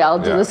 don't worry, I'll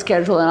do the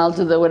schedule and I'll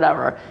do the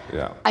whatever.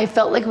 Yeah. I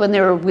felt like when they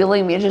were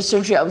wheeling me into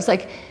surgery, I was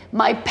like,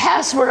 my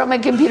password on my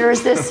computer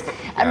is this.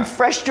 I'm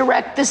Fresh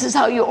Direct. This is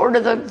how you order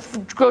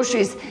the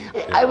groceries.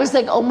 I was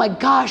like, oh my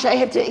gosh,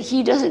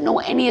 he doesn't know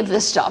any of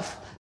this stuff.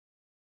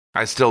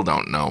 I still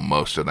don't know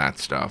most of that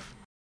stuff.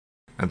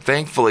 And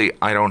thankfully,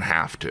 I don't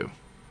have to.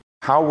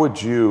 How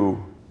would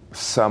you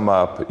sum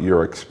up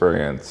your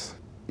experience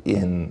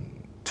in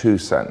 2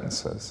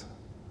 sentences?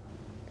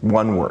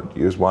 One word.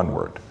 Use one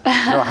word.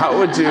 No, how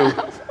would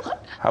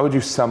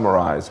you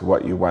summarize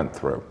what you went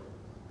through?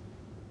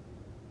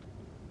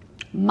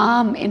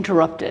 Mom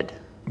interrupted.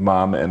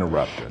 Mom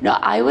interrupted. No,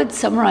 I would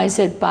summarize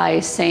it by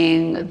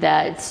saying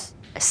that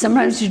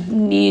sometimes you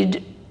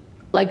need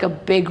like a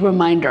big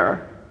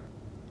reminder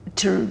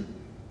to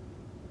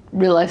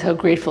realize how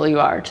grateful you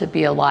are to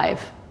be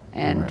alive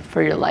and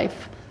for your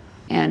life.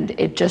 And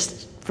it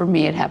just, for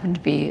me, it happened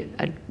to be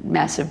a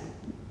massive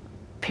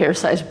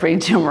pear-sized brain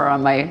tumor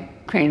on my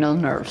cranial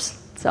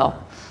nerves. So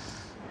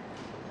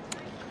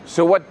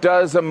what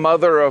does a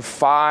mother of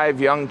 5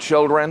 young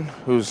children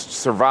who's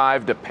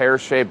survived a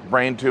pear-shaped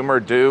brain tumor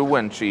do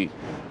when she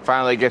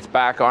finally gets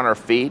back on her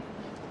feet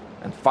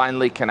and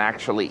finally can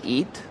actually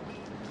eat?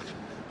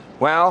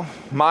 Well,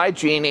 my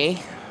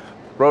Jeannie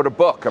wrote a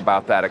book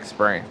about that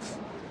experience,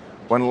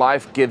 When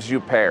Life Gives You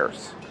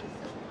Pears.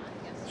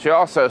 She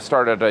also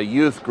started a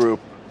youth group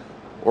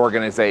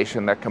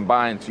organization that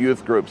combines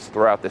youth groups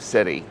throughout the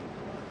city.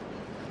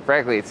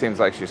 Frankly, it seems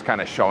like she's kind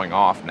of showing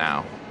off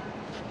now.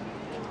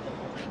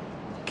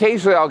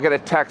 Occasionally I'll get a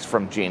text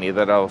from Jeannie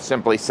that'll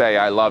simply say,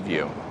 "I love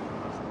you."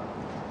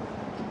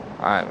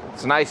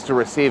 It's nice to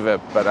receive it,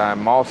 but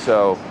I'm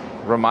also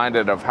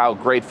reminded of how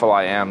grateful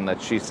I am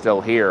that she's still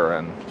here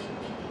and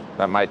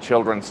that my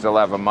children still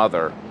have a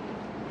mother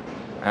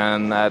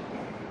and that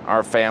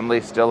our family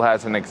still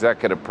has an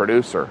executive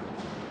producer.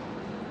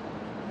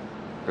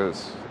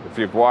 Because if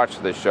you've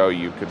watched this show,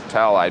 you could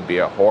tell I'd be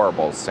a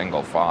horrible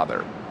single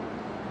father.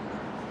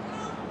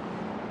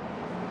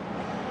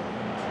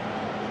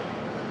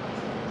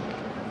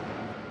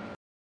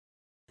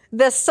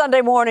 This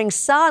Sunday morning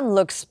sun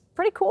looks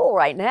pretty cool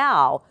right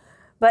now,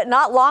 but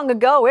not long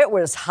ago it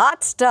was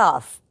hot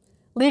stuff.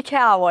 Lee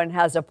Cowan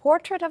has a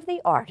portrait of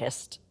the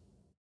artist.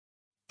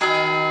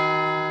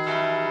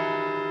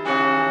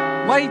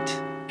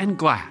 Light and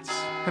glass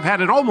have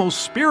had an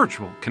almost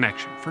spiritual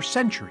connection for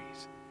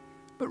centuries,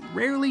 but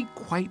rarely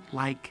quite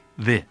like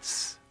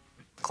this.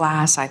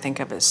 Glass I think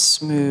of as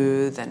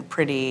smooth and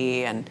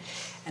pretty, and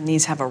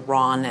these have a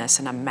rawness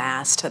and a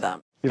mass to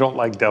them. You don't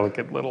like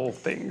delicate little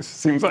things.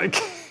 Seems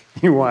like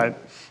you want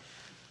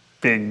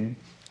big,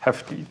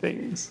 hefty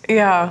things.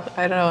 Yeah,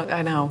 I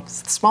know. The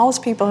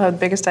smallest people have the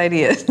biggest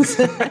ideas.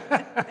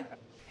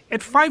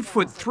 At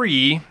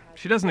 5'3",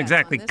 she doesn't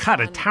exactly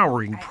cut a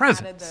towering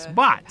presence,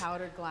 but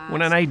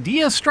when an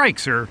idea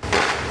strikes her,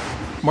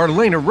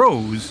 Marlena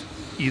Rose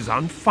is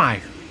on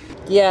fire.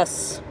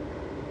 Yes.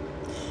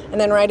 And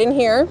then right in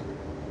here,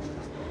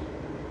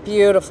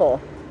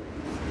 beautiful.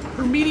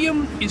 Her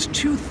medium is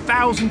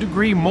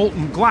 2,000-degree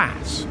molten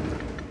glass.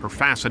 Her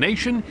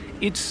fascination,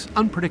 its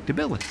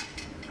unpredictability.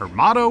 Her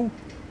motto,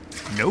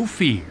 no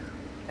fear.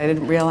 I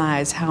didn't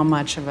realize how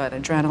much of an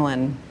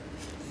adrenaline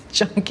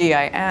junkie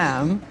I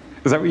am.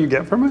 Is that what you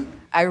get from it?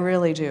 I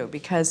really do,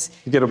 because...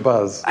 You get a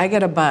buzz. I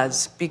get a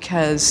buzz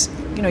because,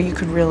 you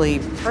could really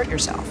hurt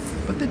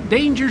yourself. But the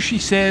danger, she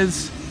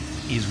says,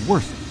 is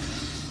worth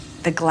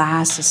it. The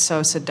glass is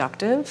so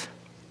seductive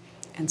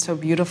and so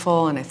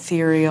beautiful and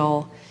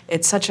ethereal.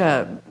 It's such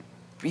a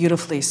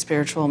beautifully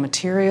spiritual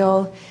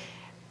material,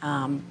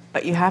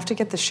 but you have to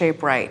get the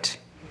shape right.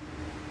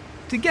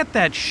 To get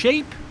that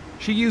shape,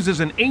 she uses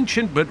an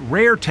ancient but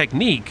rare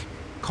technique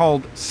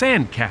called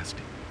sand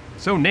casting,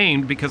 so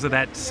named because of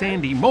that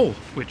sandy mold,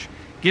 which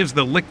gives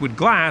the liquid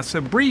glass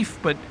a brief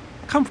but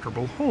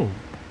comfortable home.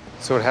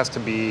 So it has to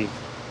be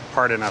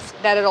hard enough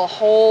that it'll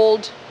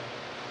hold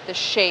the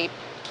shape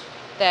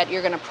that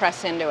you're going to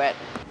press into it.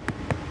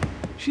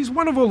 She's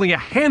one of only a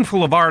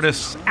handful of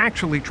artists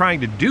actually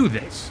trying to do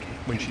this.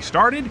 When she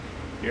started,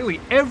 nearly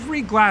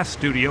every glass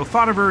studio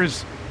thought of her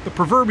as the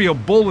proverbial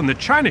bull in the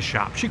china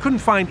shop she couldn't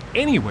find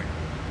anywhere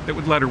that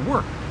would let her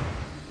work.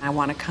 I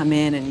want to come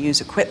in and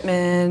use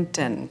equipment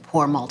and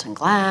pour molten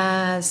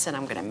glass, and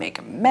I'm going to make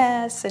a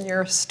mess in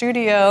your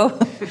studio.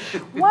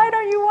 Why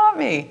don't you want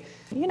me?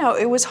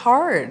 It was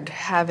hard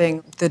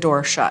having the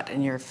door shut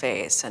in your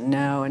face and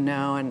no,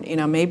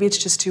 and maybe it's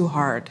just too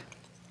hard.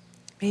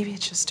 Maybe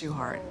it's just too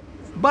hard.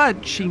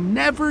 But she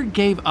never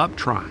gave up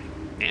trying.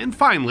 And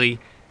finally,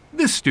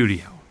 this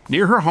studio,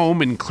 near her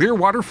home in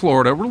Clearwater,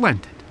 Florida,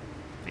 relented.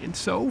 And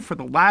so, for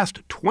the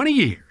last 20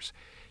 years,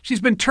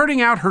 she's been turning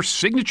out her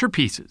signature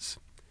pieces.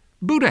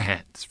 Buddha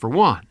heads, for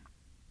one.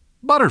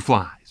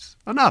 Butterflies,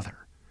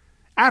 another.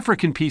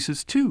 African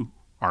pieces, too,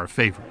 are a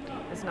favorite.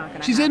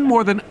 She's in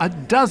more than a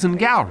dozen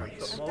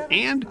galleries.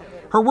 And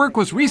her work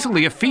was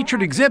recently a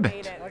featured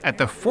exhibit at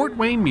the Fort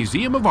Wayne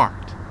Museum of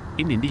Art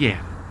in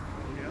Indiana,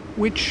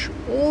 which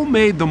all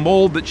made the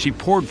mold that she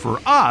poured for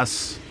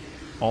us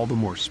all the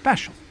more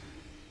special.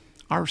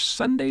 Our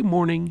Sunday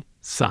morning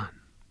sun.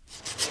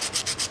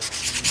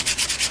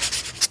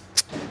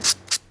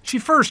 She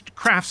first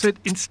crafts it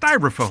in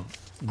styrofoam,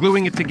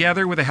 gluing it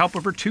together with the help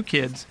of her 2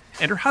 kids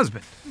and her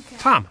husband,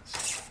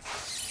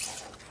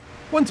 Thomas.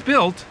 Once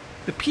built,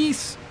 the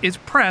piece is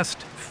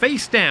pressed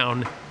face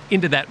down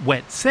into that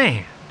wet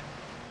sand.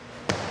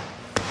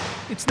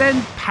 It's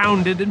then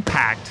pounded and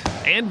packed,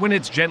 and when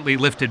it's gently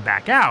lifted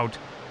back out,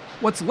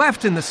 what's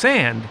left in the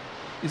sand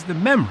is the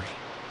memory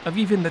of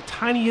even the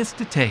tiniest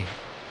detail.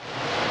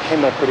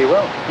 Came out pretty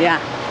well. Yeah.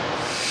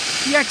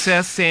 The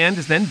excess sand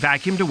is then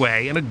vacuumed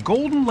away, and a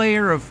golden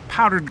layer of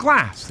powdered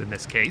glass, in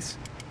this case,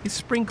 is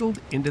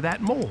sprinkled into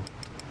that mold.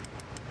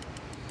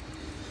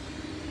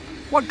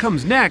 What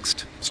comes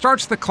next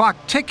starts the clock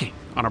ticking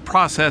on a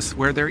process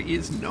where there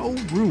is no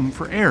room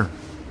for error.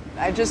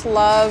 I just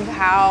love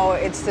how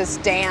it's this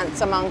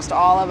dance amongst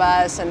all of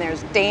us, and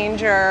there's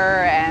danger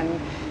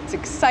and it's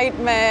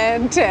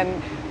excitement,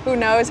 and who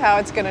knows how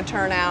it's going to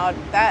turn out.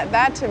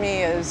 That to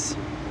me is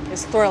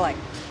thrilling.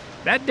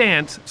 That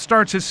dance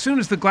starts as soon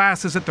as the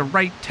glass is at the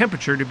right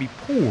temperature to be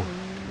poured.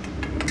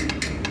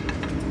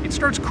 It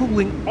starts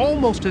cooling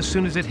almost as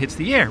soon as it hits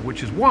the air,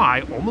 which is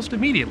why, almost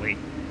immediately,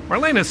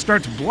 Marlena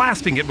starts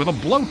blasting it with a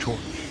blowtorch,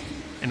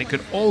 and it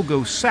could all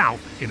go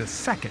south in a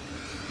second.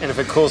 And if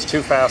it cools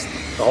too fast,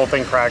 the whole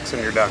thing cracks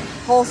and you're done.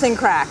 Whole thing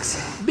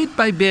cracks. Bit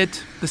by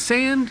bit, the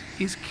sand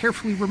is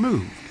carefully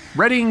removed,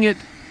 readying it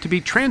to be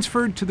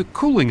transferred to the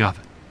cooling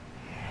oven.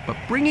 But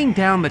bringing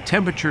down the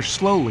temperature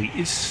slowly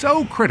is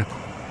so critical.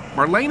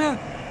 Marlena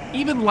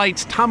even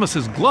lights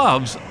Thomas's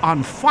gloves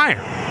on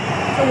fire.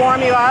 To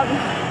warm you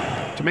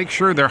up? To make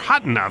sure they're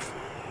hot enough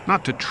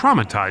not to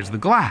traumatize the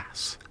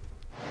glass.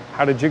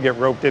 How did you get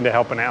roped into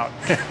helping out?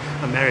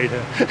 I'm married.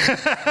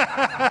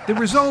 The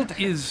result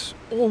is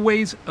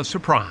always a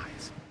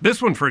surprise.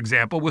 This one, for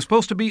example, was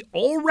supposed to be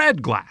all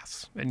red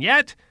glass, and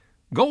yet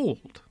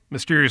gold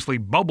mysteriously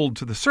bubbled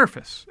to the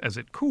surface as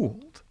it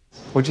cooled.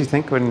 What'd you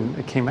think when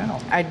it came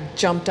out? I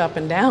jumped up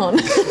and down.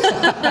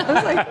 I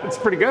was like, it's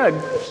pretty good.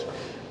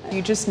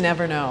 You just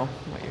never know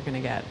what you're going to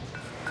get.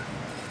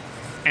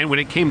 And when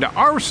it came to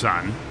our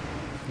son,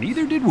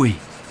 neither did we.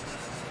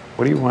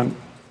 What do you want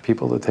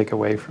people to take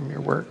away from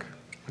your work?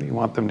 What do you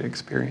want them to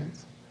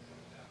experience?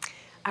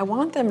 I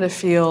want them to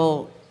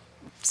feel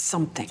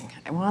something.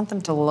 I want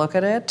them to look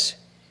at it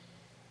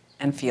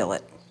and feel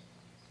it.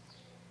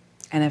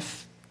 And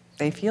if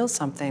they feel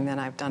something, then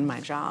I've done my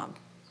job.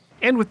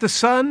 And with the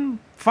sun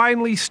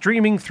finally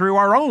streaming through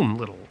our own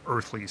little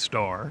earthly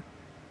star,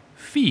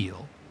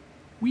 feel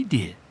we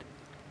did.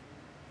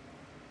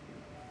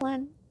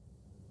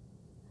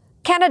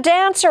 Can a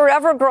dancer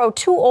ever grow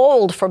too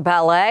old for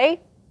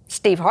ballet?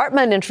 Steve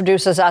Hartman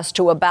introduces us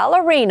to a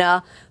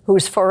ballerina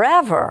who's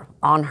forever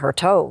on her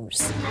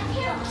toes.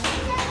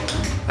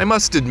 I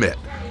must admit,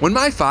 when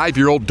my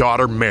 5-year-old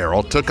daughter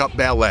Meryl took up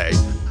ballet,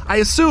 I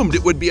assumed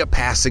it would be a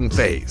passing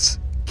phase.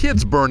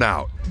 Kids burn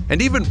out,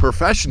 and even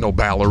professional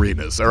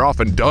ballerinas are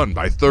often done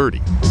by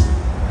 30.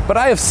 But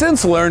I have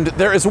since learned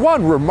there is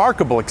one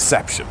remarkable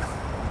exception,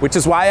 which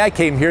is why I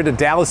came here to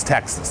Dallas,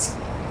 Texas.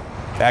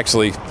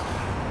 Actually,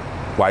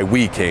 why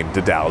we came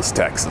to Dallas,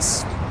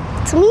 Texas.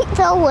 To meet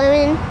the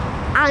women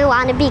I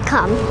want to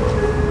become.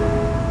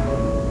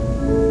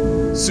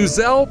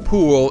 Suzelle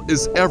Poole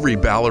is every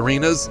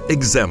ballerina's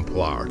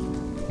exemplar.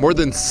 More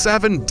than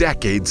 7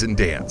 decades in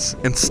dance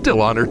and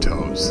still on her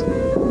toes.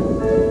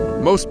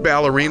 Most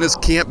ballerinas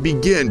can't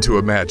begin to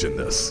imagine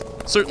this.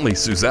 Certainly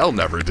Suzelle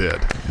never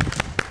did.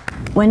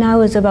 When I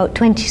was about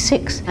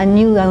 26, I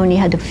knew I only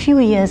had a few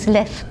years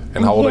left.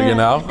 And how old are you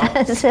now?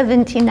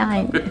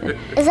 79.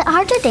 Is it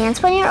hard to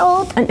dance when you're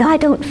old? And I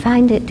don't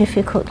find it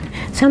difficult.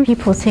 Some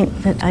people think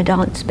that I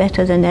dance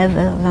better than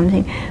ever or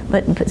something,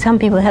 but some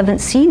people haven't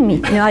seen me.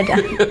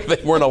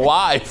 They weren't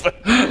alive.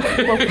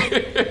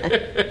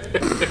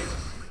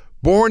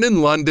 Born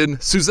in London,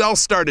 Suzelle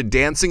started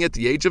dancing at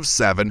the age of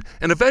 7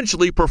 and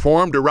eventually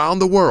performed around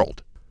the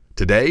world.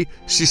 Today,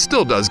 she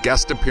still does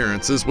guest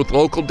appearances with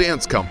local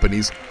dance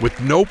companies with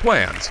no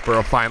plans for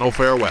a final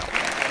farewell.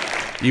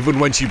 Even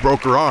when she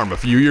broke her arm a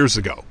few years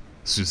ago,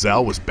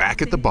 Suzelle was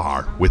back at the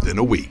bar within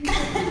a week.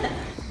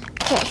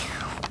 Okay,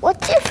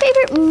 what's your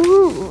favorite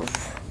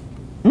move?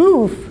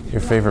 Move? Your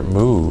favorite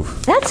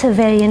move? That's a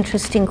very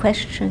interesting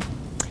question.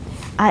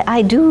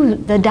 I do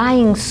the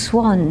Dying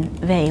Swan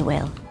very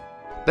well.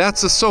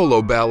 That's a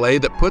solo ballet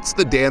that puts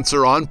the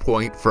dancer on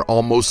point for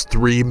almost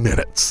 3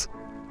 minutes.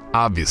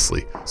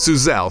 Obviously,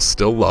 Suzelle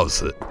still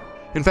loves it.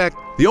 In fact,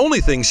 the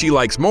only thing she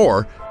likes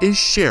more is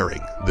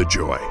sharing the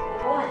joy.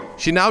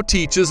 She now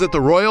teaches at the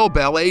Royal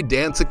Ballet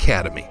Dance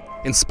Academy,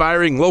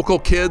 inspiring local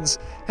kids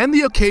and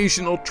the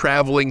occasional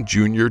traveling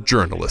junior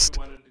journalist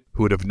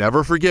who would have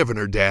never forgiven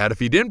her dad if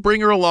he didn't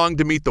bring her along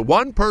to meet the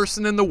one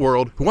person in the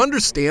world who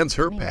understands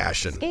her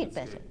passion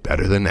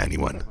better than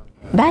anyone.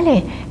 Ballet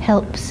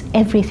helps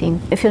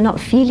everything. If you're not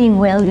feeling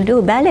well, you do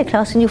a ballet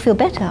class and you feel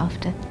better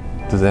after.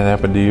 Does that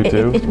happen to you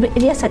too?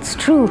 Yes, that's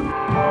true.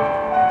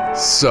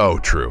 So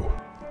true.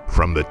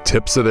 From the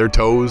tips of their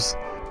toes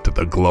to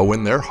the glow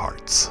in their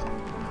hearts.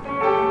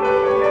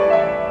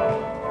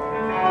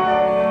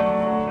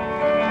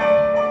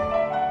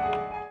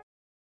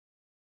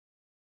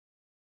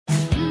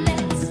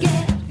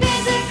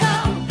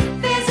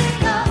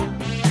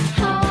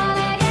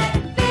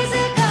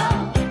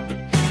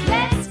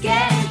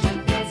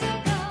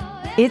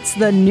 It's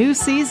the new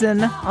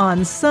season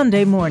on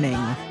Sunday morning.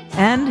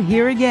 And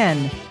here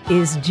again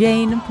is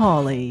Jane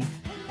Pauley.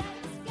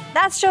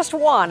 That's just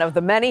one of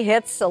the many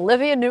hits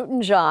Olivia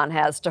Newton-John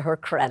has to her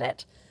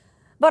credit.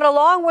 But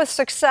along with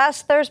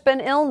success, there's been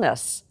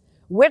illness,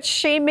 which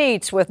she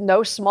meets with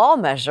no small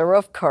measure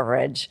of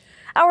courage.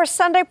 Our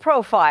Sunday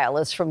profile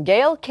is from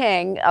Gayle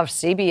King of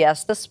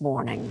CBS This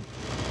Morning.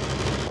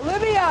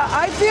 Olivia,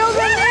 I feel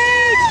the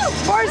need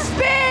for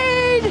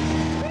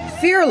speed!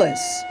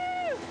 Fearless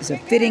is a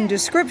fitting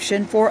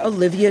description for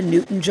Olivia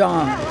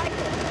Newton-John.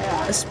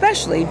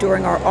 especially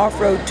during our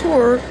off-road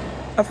tour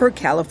of her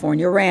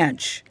California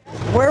ranch.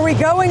 Where are we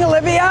going,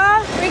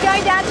 Olivia? We're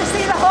going down to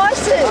see the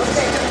horses.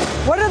 Okay.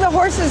 What are the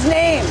horses'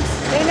 names?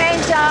 Their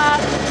names are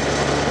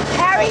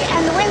Harry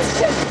and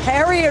Winston.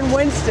 Harry and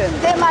Winston.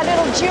 They're my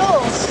little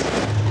jewels.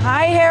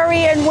 Hi,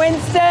 Harry and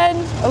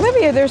Winston.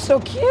 Olivia, they're so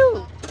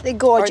cute. They're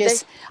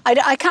gorgeous.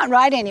 I can't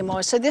ride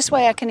anymore, so this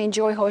way I can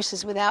enjoy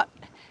horses without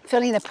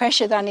feeling the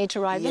pressure that I need to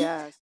ride them.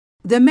 Yes.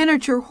 The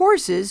miniature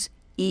horses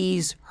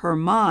ease her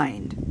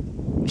mind.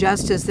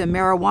 Just as the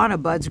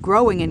marijuana buds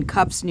growing in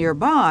cups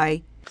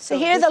nearby, So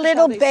here are the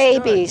little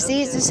babies.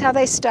 This is how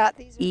they start.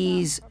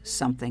 ease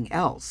something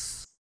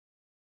else.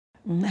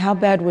 How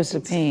bad was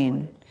the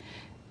pain?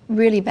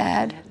 Really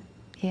bad.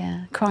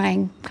 Yeah,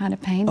 crying kind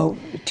of pain. Oh,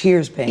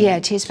 tears pain. Yeah,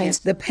 tears pain.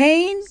 The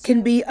pain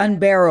can be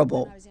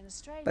unbearable,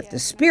 but the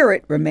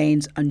spirit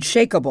remains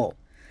unshakable.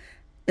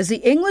 As the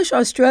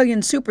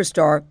English-Australian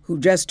superstar, who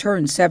just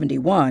turned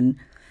 71,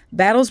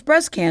 battles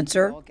breast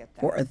cancer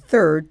for a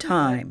third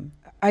time.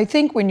 I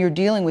think when you're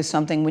dealing with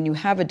something, when you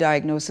have a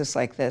diagnosis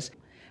like this,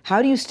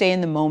 how do you stay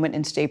in the moment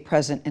and stay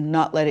present and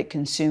not let it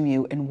consume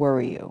you and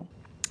worry you?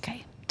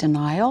 Okay,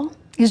 denial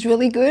is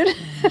really good.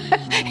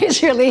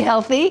 It's really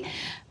healthy.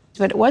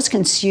 But it was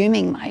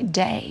consuming my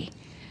day.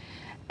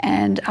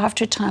 And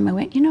after a time, I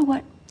went, you know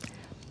what?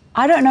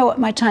 I don't know what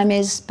my time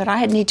is, but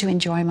I need to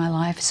enjoy my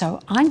life.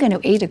 So I'm going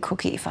to eat a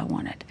cookie if I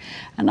want it.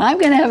 And I'm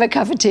going to have a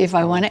cup of tea if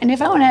I want it. And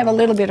if I want to have a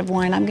little bit of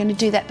wine, I'm going to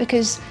do that,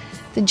 because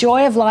the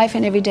joy of life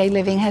and everyday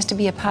living has to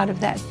be a part of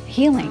that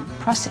healing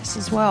process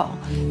as well.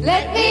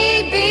 Let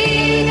me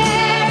be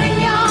there in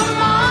your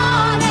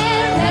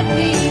morning. Let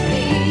me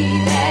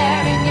be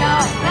there in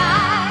your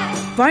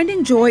night.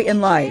 Finding joy in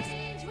life.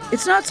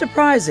 It's not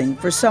surprising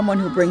for someone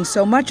who brings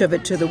so much of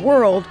it to the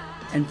world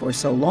and for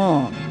so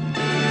long.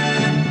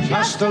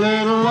 Just a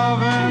little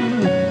loving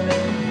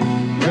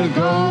will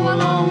go a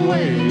long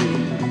way.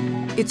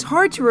 It's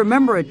hard to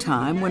remember a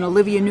time when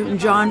Olivia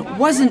Newton-John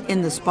wasn't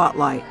in the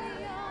spotlight.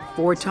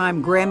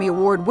 Four-time Grammy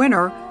Award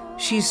winner,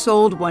 she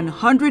sold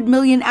 100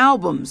 million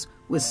albums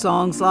with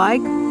songs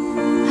like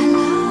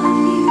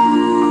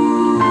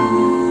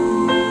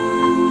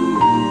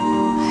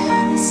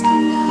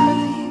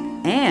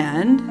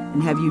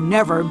and Have You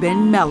Never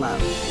Been Mellow?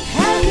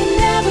 Have you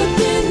never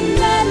been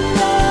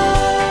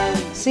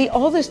mellow? See,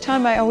 all this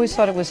time I always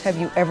thought it was Have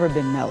You Ever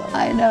Been Mellow?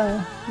 I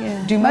know,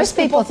 yeah. Do most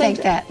people think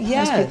that?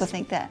 Yes. Most people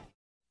think that.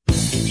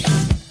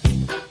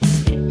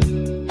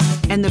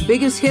 And the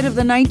biggest hit of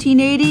the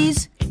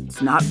 1980s?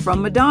 It's not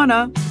from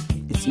Madonna.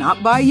 It's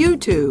not by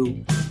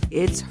U2.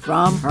 It's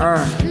from her.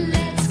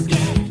 Let's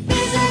get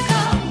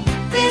physical,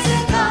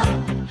 physical.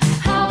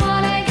 I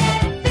wanna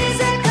get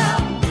physical.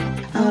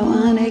 I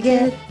wanna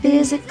get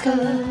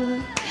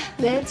physical.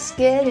 Let's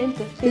get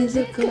into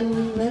physical.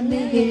 Let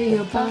me hear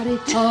your body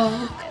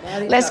talk.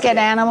 Let's get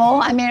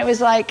animal. I mean, it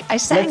was like, I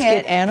sang Let's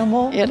Get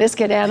Animal? Yeah, let's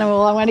get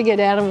animal. I want to get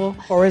animal.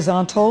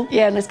 Horizontal?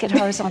 Yeah, let's get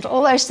horizontal.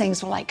 All those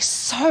things were like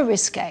so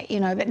risque,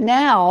 you know, but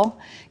now,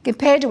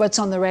 compared to what's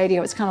on the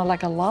radio, it's kind of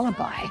like a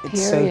lullaby.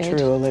 It's so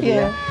true, Olivia.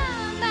 Yeah.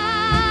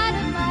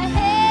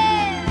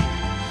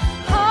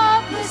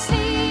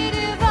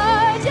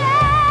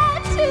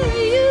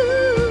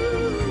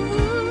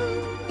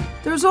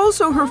 There's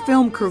also her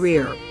film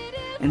career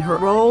and her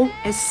role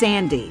as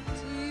Sandy,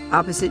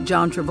 opposite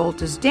John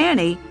Travolta's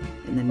Danny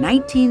in the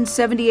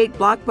 1978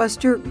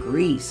 blockbuster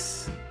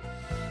Grease.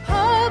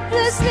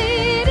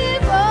 Hopelessly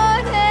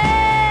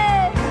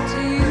devoted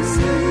to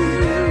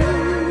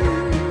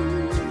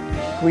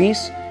you.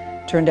 Grease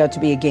turned out to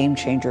be a game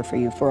changer for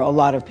you, for a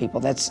lot of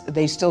people.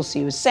 They still see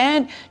you as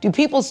Sandy. Do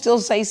people still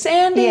say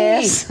Sandy?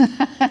 Yes.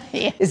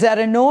 Yeah. Is that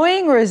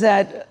annoying, or is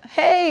that,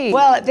 hey?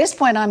 Well, at this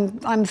point,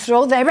 I'm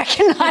thrilled they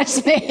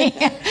recognize me.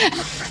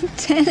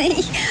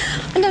 Danny,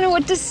 I don't know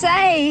what to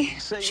say.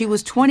 She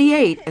was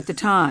 28 at the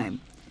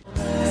time.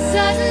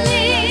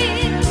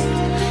 Suddenly,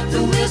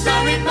 the wheels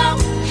are in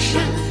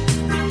motion,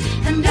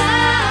 and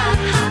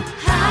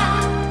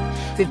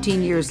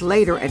 15 years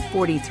later, at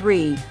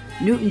 43,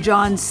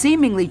 Newton-John's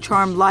seemingly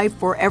charmed life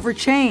forever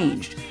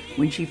changed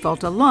when she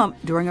felt a lump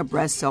during a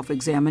breast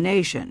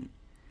self-examination.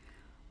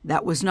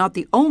 That was not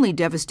the only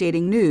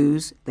devastating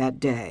news that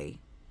day.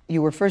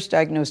 You were first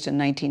diagnosed in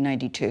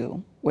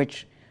 1992,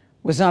 which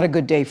was not a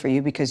good day for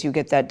you because you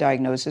get that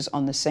diagnosis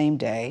on the same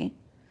day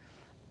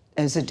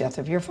as the death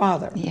of your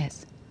father.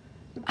 Yes.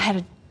 I had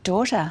a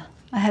daughter.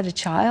 I had a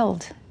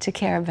child to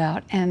care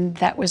about, and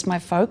that was my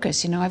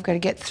focus. You know, I've got to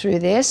get through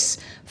this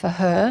for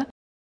her.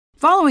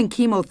 Following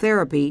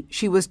chemotherapy,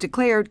 she was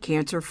declared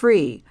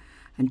cancer-free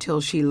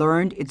until she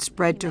learned it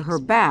spread to her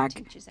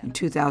back in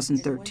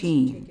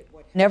 2013.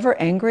 Never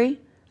angry?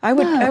 I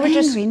would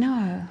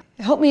No.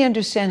 Help me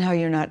understand how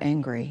you're not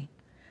angry.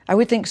 I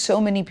would think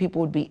so many people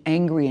would be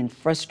angry and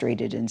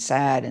frustrated and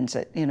sad and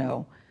say, you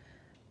know,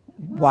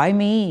 why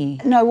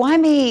me? No, why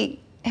me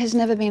has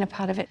never been a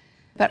part of it.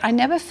 But I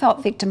never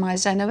felt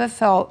victimized. I never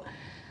felt,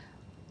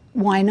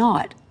 why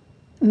not?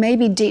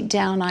 Maybe deep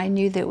down I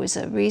knew there was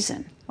a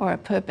reason or a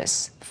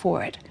purpose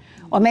for it.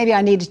 Or maybe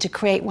I needed to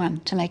create one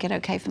to make it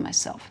okay for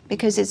myself.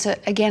 Because it's a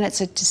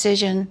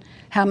decision.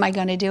 How am I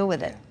going to deal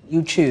with it?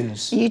 You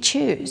choose. You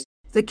choose.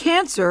 The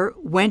cancer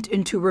went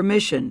into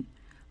remission,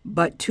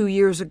 but 2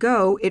 years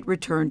ago it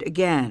returned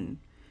again.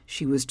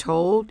 She was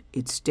told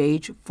it's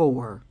stage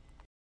 4.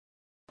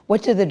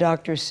 What did the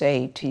doctors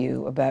say to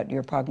you about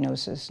your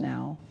prognosis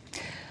now?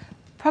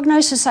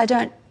 Prognosis, I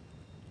don't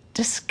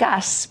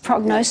discuss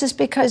prognosis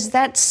because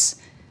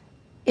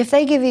if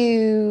they give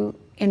you,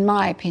 in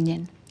my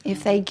opinion,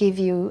 if they give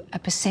you a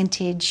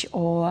percentage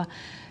or,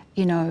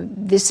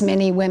 this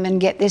many women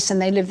get this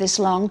and they live this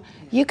long,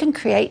 you can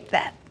create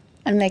that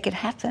and make it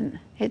happen.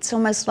 It's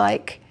almost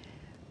like,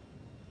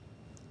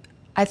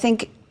 I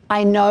think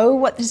I know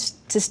what the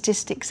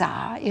statistics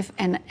are,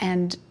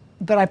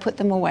 but I put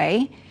them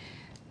away.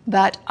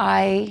 But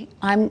I'm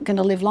going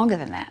to live longer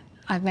than that.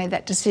 I've made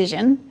that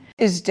decision.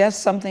 Is death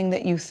something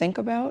that you think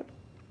about?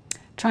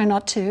 Try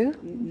not to,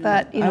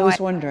 but I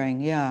was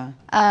wondering, yeah.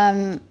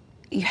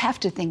 You have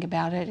to think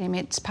about it. I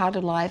mean, it's part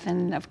of life,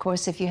 and of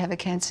course, if you have a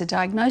cancer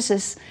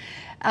diagnosis,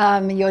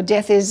 your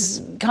death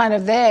is kind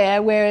of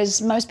there.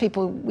 Whereas most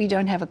people, we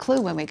don't have a clue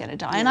when we're going to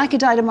die. And I could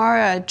die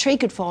tomorrow. A tree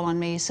could fall on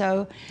me.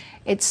 So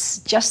it's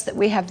just that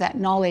we have that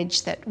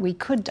knowledge that we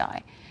could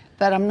die.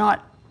 But I'm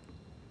not.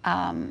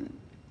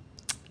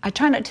 I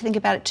try not to think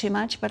about it too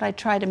much, but I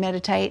try to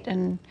meditate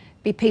and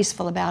be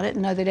peaceful about it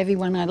and know that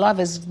everyone I love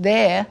is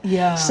there.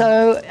 Yeah.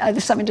 So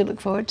there's something to look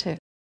forward to.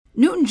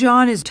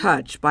 Newton-John is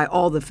touched by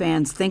all the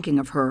fans thinking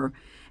of her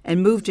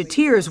and moved to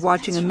tears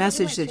watching a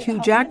message that Hugh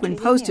Jackman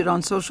posted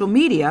on social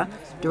media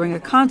during a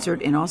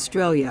concert in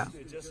Australia.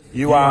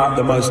 You are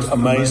the most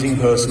amazing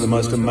person, the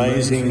most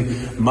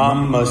amazing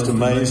mum, most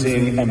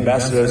amazing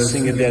ambassador,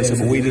 singer, dancer,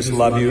 but we just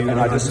love you. And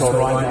I just thought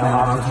right now,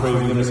 after 3,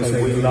 we're going to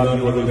say, we love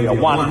you, Olivia.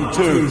 1,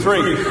 2,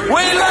 3. We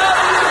love you!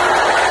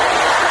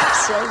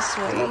 So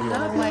sweet.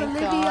 Oh my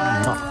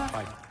God.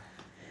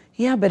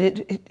 Yeah, but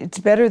it's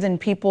better than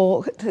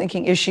people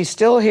thinking, is she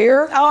still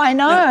here? Oh, I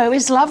know. It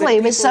was lovely.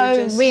 It was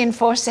so just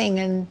reinforcing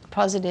and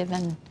positive,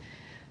 and,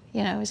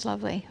 it was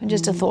lovely. And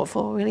just a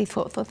really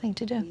thoughtful thing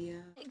to do. Yeah.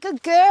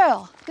 Good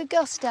girl. Good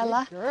girl,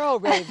 Stella. Good girl,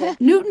 Raven.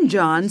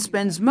 Newton-John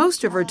spends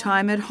most of her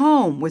time at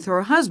home with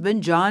her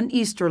husband, John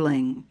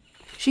Easterling.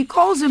 She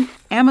calls him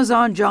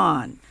Amazon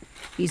John.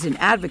 He's an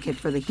advocate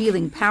for the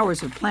healing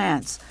powers of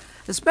plants,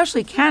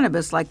 especially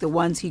cannabis like the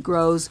ones he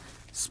grows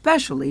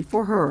specially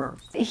for her.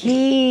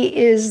 He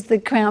is the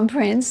crown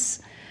prince.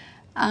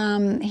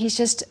 He's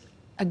just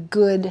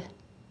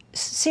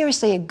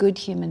seriously a good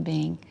human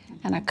being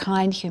and a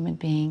kind human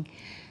being,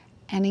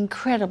 an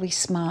incredibly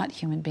smart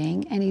human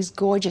being, and he's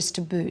gorgeous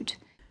to boot.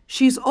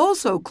 She's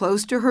also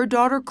close to her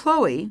daughter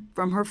Chloe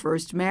from her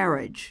first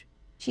marriage.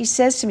 She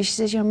says to me,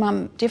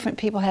 Mom, different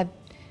people have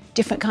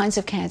different kinds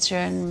of cancer,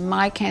 and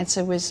my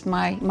cancer was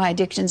my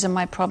addictions and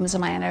my problems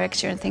and my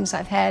anorexia and things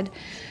I've had.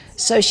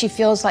 So she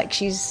feels like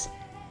she's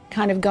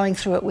kind of going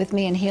through it with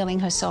me and healing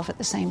herself at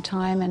the same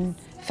time and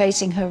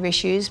facing her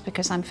issues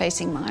because I'm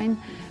facing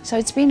mine. So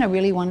it's been a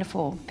really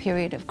wonderful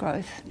period of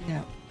growth.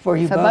 Yeah, for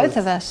both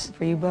of us.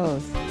 For you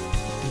both.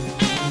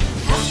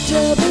 Have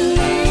to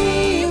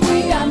believe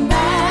we are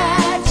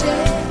magic.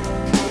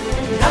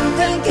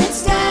 Nothing can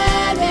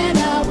stand in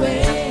our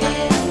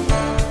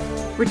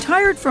way.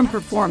 Retired from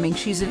performing,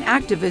 she's an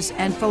activist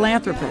and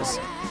philanthropist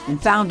and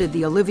founded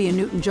the Olivia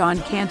Newton-John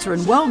Cancer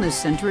and Wellness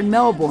Center in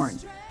Melbourne.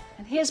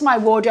 Here's my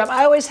wardrobe.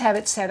 I always have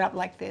it set up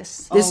like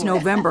this. This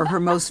November, her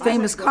most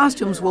famous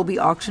costumes will be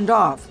auctioned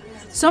off,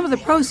 some of the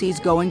proceeds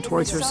going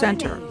towards her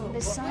center.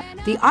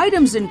 The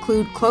items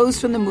include clothes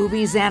from the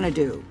movie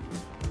Xanadu,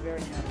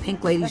 a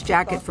Pink Lady's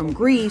jacket from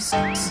Grease,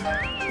 and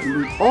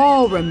we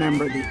all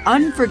remember the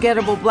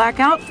unforgettable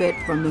black outfit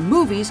from the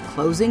movie's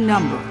closing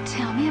number.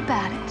 Tell me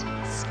about it,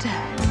 Stir.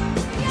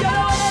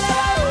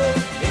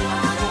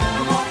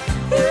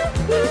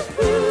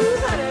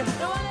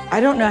 I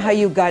don't know how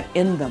you got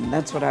in them.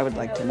 That's what I would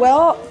like to know.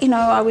 Well,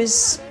 I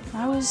was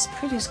a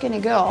pretty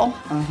skinny girl,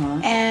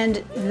 and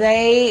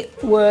they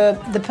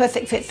were the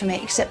perfect fit for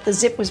me, except the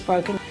zip was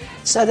broken.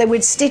 So they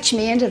would stitch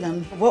me into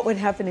them. What would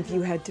happen if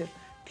you had to?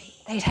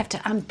 They'd have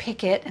to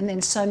unpick it and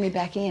then sew me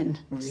back in.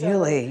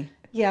 Really? So,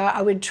 yeah,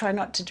 I would try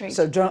not to drink.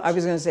 So I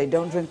was going to say,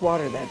 don't drink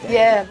water that day.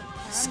 Yeah.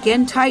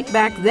 Skin tight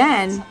back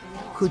then.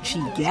 Could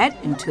she get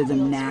into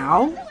them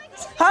now?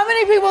 How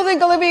many people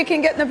think Olivia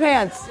can get in the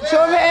pants?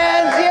 Show of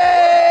hands,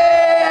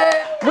 yay!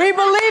 We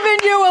believe in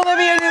you,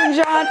 Olivia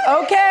Newton-John.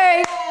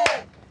 Okay.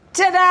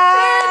 Ta-da!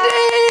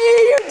 Sandy,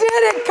 you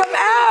did it, come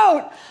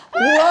out!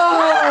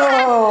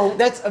 Whoa,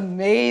 that's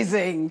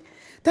amazing.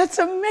 That's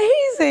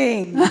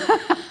amazing.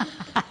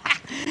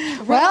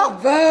 Well,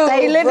 Bravo,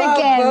 they live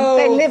again.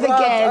 They live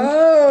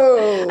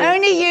again.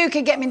 Only you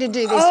could get me to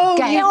do this,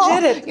 Gail.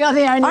 You did it. You're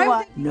the only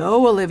one.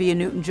 No, Olivia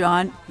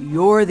Newton-John,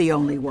 you're the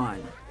only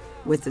one.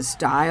 With the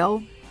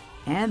style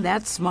and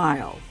that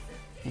smile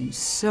and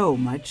so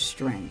much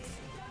strength.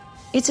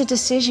 It's a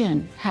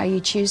decision how you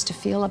choose to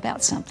feel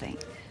about something.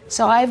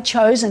 So I've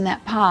chosen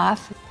that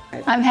path.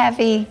 I'm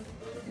happy.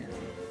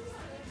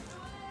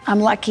 I'm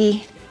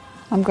lucky.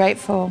 I'm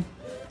grateful.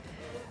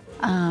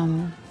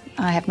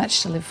 I have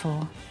much to live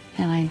for,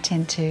 and I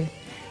intend to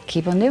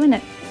keep on doing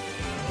it.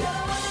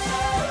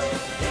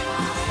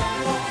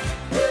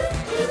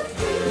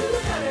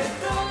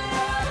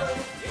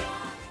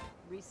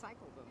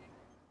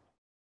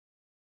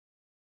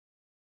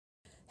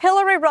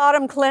 Hillary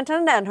Rodham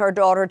Clinton and her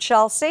daughter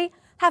Chelsea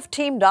have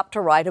teamed up to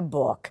write a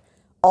book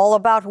all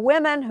about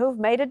women who've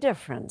made a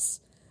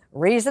difference.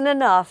 Reason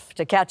enough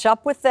to catch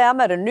up with them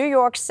at a New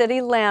York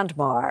City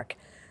landmark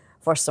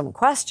for some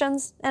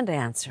questions and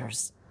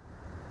answers.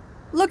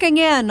 Looking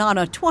in on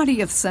a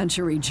 20th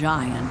century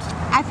giant.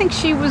 I think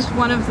she was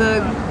one of the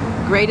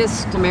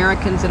greatest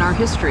Americans in our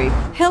history.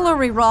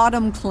 Hillary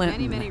Rodham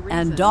Clinton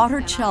and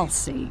daughter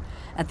Chelsea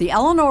at the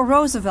Eleanor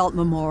Roosevelt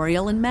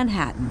Memorial in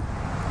Manhattan.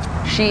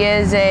 She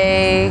is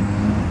a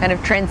kind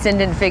of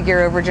transcendent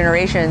figure over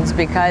generations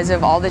because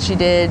of all that she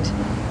did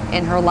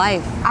in her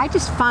life. I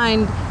just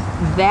find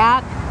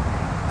that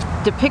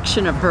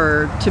depiction of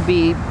her to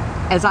be,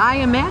 as I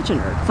imagine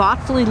her,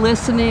 thoughtfully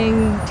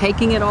listening,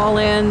 taking it all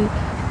in.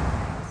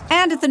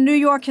 And at the New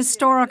York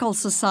Historical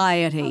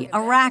Society,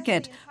 a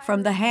racket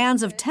from the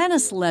hands of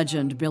tennis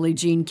legend Billie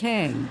Jean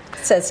King.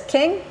 It says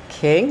King.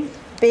 King.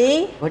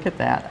 B. Look at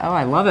that. Oh,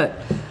 I love it.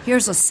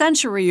 Here's a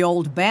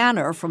century-old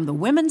banner from the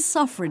women's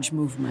suffrage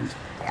movement.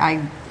 I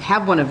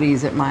have one of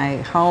these at my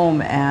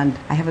home, and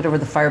I have it over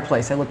the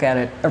fireplace. I look at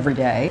it every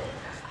day.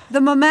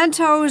 The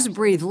mementos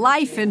breathe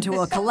life into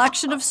a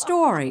collection of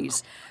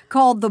stories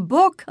called The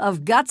Book of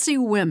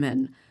Gutsy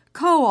Women,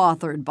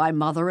 co-authored by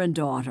mother and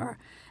daughter,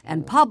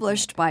 and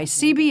published by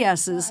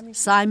CBS's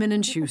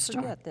Simon &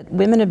 Schuster.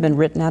 Women have been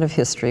written out of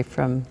history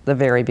from the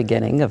very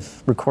beginning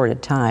of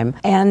recorded time,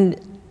 and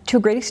to a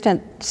great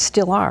extent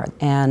still are.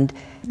 And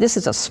this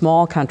is a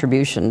small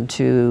contribution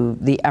to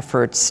the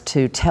efforts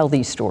to tell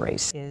these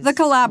stories. The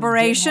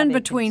collaboration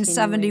between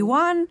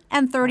 71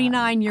 and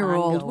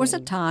 39-year-old was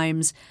at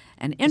times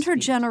an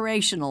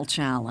intergenerational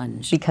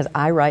challenge. Because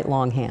I write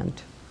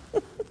longhand.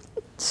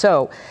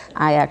 So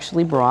I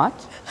actually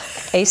brought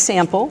a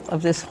sample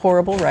of this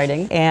horrible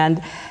writing,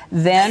 and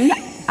then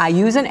I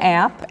use an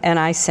app and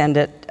I send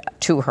it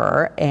to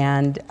her,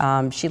 and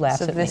she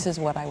laughs at me. So this is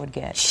what I would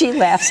get. She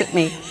laughs at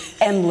me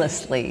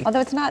endlessly.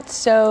 Although it's not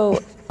so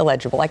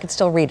illegible, I could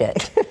still read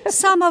it.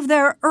 Some of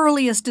their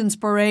earliest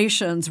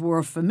inspirations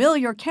were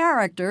familiar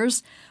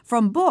characters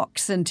from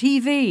books and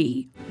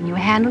TV. When you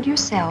handle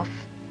yourself,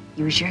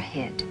 use your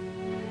head.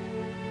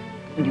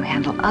 When you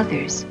handle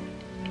others,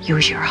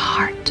 use your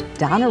heart.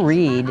 Donna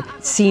Reed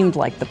seemed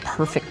like the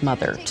perfect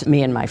mother to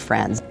me and my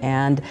friends,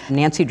 and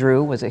Nancy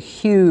Drew was a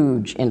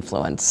huge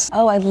influence.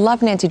 Oh, I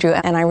love Nancy Drew,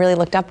 and I really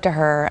looked up to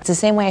her. It's the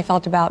same way I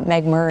felt about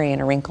Meg Murray in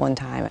A Wrinkle in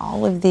Time.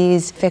 All of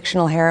these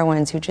fictional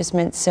heroines who just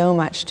meant so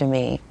much to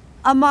me.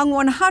 Among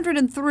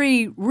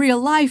 103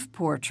 real-life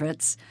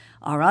portraits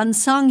are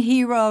unsung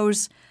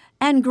heroes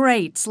and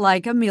greats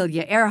like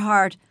Amelia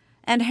Earhart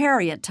and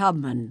Harriet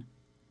Tubman,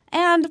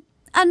 and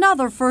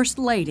another First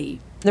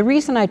Lady. The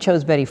reason I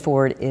chose Betty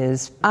Ford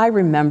is I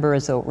remember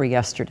as though it were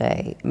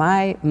yesterday.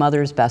 My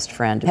mother's best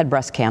friend had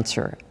breast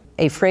cancer,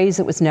 a phrase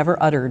that was never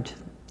uttered.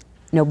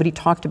 Nobody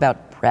talked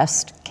about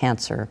breast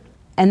cancer.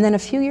 And then a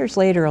few years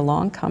later,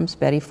 along comes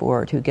Betty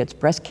Ford, who gets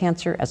breast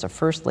cancer as a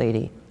First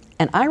Lady.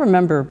 And I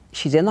remember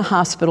she's in the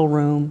hospital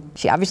room.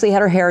 She obviously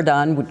had her hair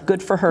done,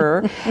 good for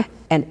her.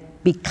 And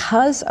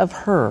because of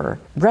her,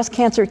 breast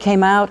cancer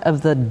came out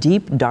of the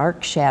deep,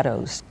 dark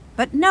shadows.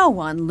 But no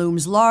one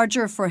looms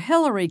larger for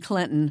Hillary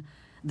Clinton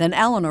than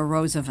Eleanor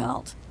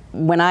Roosevelt.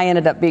 When I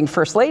ended up being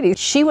First Lady,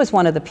 she was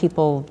one of the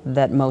people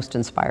that most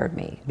inspired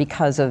me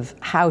because of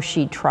how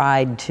she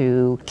tried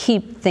to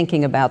keep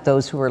thinking about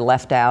those who were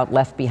left out,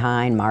 left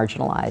behind,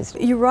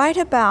 marginalized. You write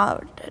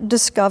about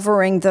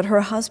discovering that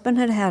her husband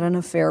had had an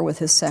affair with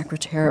his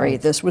secretary.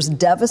 Right. This was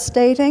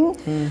devastating,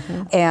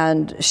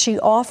 and she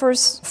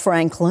offers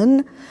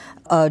Franklin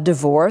a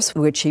divorce,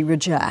 which he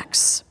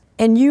rejects.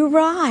 And you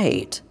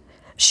write,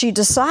 she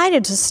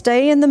decided to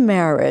stay in the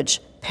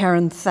marriage,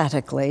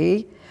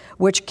 parenthetically,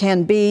 which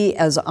can be,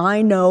 as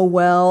I know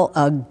well,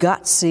 a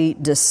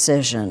gutsy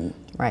decision.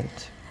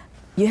 Right.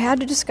 You had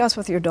to discuss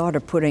with your daughter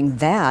putting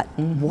that.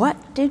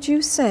 What did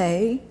you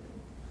say?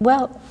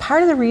 Well,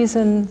 part of the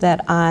reason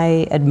that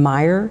I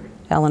admire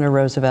Eleanor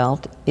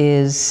Roosevelt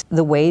is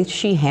the way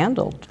she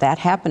handled that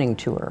happening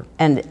to her.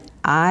 And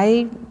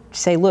I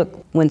say,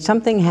 look, when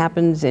something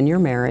happens in your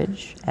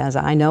marriage, as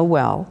I know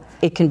well,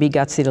 it can be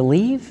gutsy to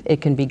leave,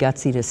 it can be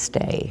gutsy to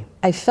stay.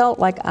 I felt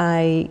like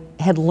I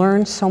had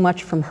learned so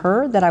much from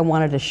her that I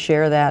wanted to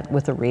share that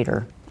with the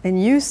reader.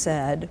 And you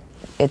said,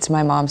 it's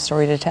my mom's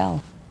story to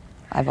tell.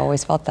 I've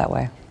always felt that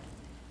way.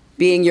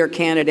 Being your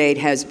candidate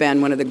has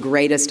been one of the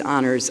greatest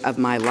honors of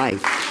my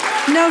life.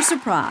 No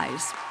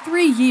surprise,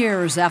 3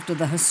 years after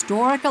the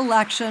historic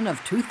election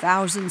of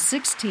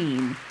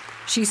 2016,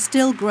 she's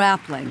still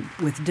grappling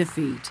with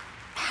defeat.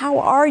 how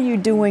are you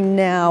doing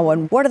now,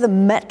 and what are the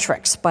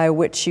metrics by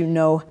which you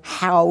know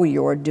how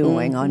you're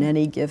doing on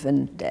any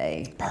given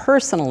day?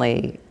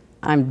 Personally,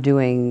 I'm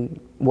doing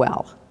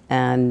well.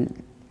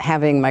 And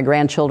Having my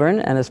grandchildren,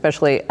 and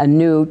especially a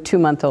new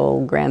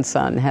 2-month-old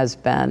grandson, has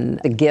been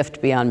a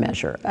gift beyond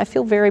measure. I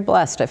feel very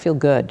blessed. I feel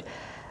good.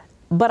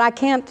 But I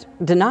can't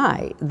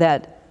deny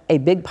that a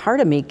big part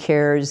of me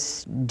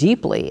cares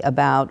deeply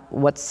about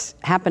what's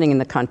happening in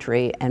the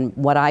country, and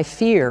what I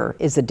fear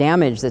is the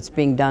damage that's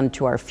being done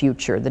to our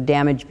future, the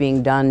damage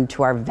being done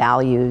to our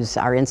values,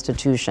 our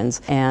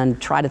institutions,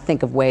 and try to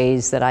think of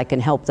ways that I can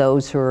help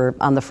those who are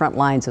on the front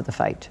lines of the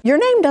fight. Your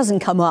name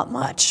doesn't come up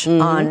much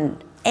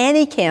on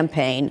any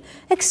campaign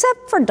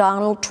except for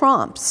Donald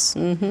Trump's.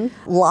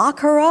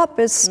 Lock her up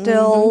is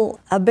still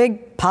a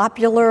big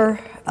popular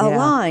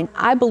line.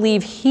 I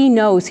believe he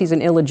knows he's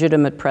an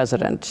illegitimate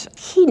president.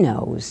 He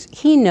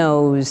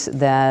knows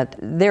that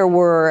there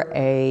were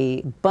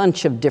a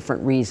bunch of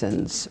different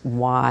reasons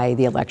why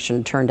the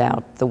election turned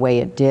out the way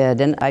it did.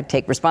 And I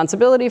take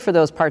responsibility for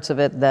those parts of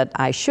it that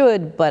I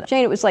should. But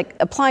Jane, it was like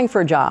applying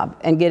for a job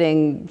and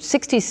getting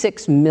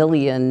 66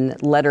 million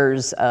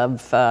letters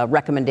of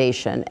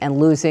recommendation and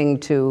losing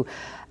to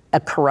a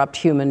corrupt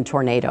human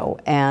tornado.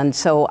 And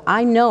so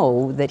I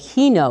know that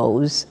he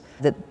knows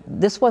that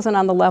this wasn't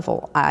on the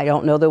level. I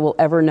don't know that we'll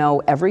ever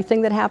know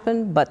everything that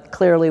happened, but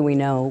clearly we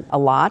know a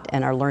lot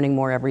and are learning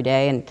more every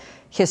day, and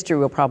history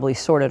will probably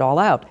sort it all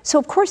out. So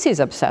of course he's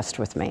obsessed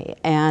with me,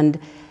 and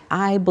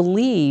I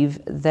believe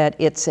that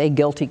it's a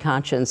guilty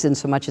conscience in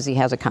so much as he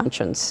has a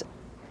conscience.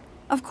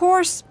 Of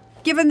course,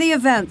 given the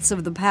events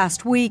of the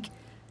past week,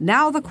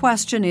 now the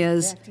question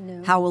is,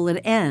 how will it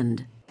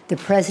end? The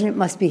president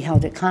must be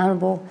held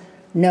accountable.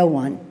 No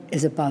one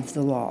is above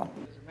the law.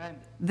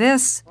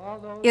 This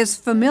is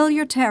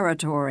familiar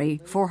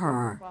territory for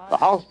her. The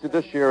House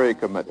Judiciary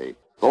Committee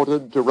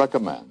voted to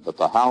recommend that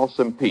the House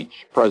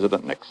impeach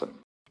President Nixon.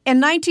 In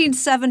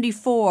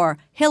 1974,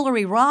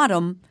 Hillary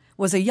Rodham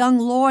was a young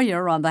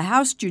lawyer on the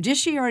House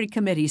Judiciary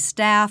Committee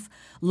staff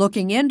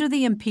looking into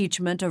the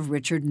impeachment of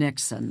Richard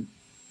Nixon.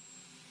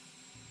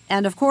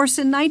 And of course,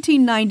 in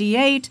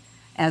 1998,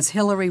 as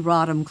Hillary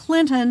Rodham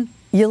Clinton,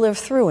 you lived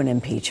through an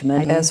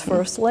impeachment as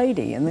First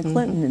Lady in the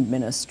Clinton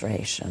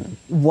administration.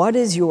 What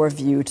is your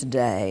view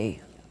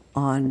today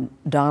on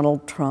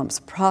Donald Trump's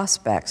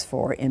prospects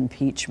for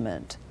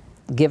impeachment?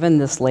 Given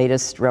this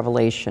latest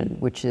revelation,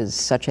 which is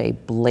such a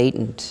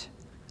blatant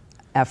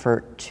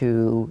effort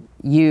to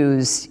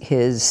use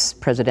his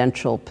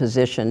presidential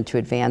position to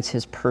advance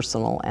his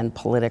personal and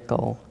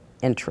political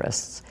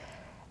interests,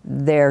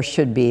 there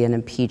should be an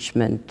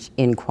impeachment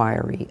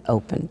inquiry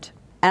opened.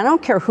 And I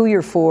don't care who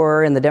you're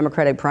for in the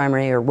Democratic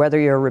primary or whether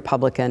you're a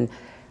Republican.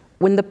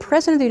 When the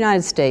President of the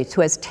United States,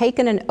 who has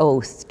taken an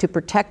oath to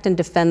protect and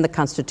defend the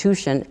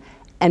Constitution,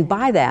 and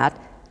by that,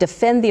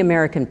 defend the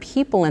American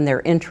people and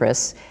their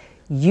interests,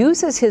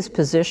 uses his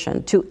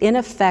position to, in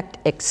effect,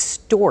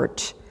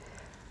 extort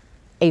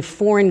a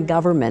foreign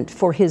government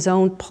for his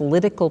own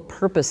political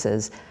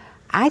purposes,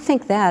 I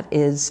think that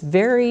is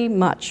very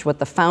much what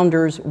the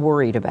founders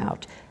worried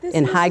about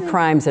in high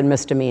crimes and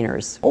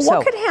misdemeanors. Well,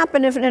 what could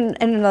happen if in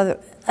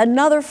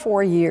another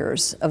 4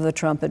 years of the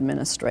Trump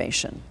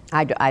administration?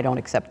 I don't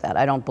accept that.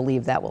 I don't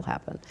believe that will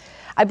happen.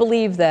 I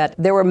believe that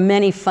there were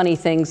many funny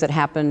things that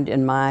happened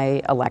in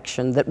my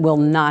election that will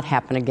not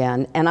happen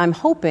again. And I'm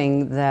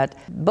hoping that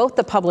both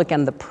the public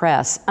and the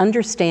press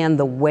understand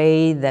the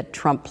way that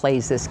Trump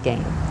plays this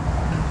game.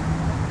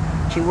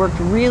 She worked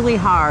really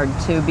hard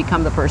to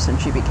become the person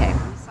she became.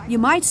 You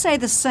might say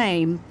the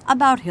same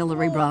about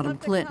Hillary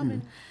Rodham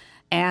Clinton.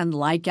 And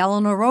like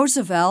Eleanor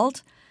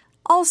Roosevelt,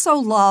 also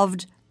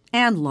loved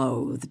and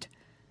loathed.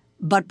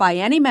 But by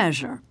any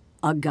measure,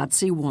 a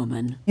gutsy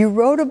woman. You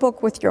wrote a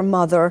book with your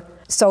mother,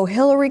 so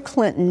Hillary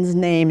Clinton's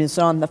name is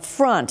on the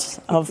front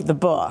of the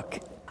book.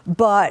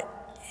 But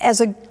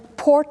as a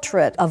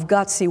portrait of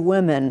gutsy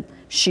women,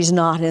 she's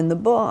not in the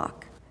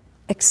book,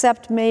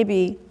 except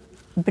maybe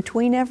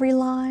between every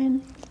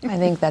line. I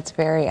think that's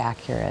very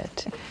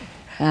accurate.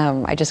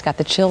 I just got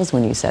the chills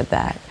when you said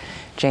that,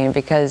 Jane,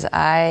 because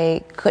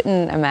I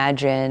couldn't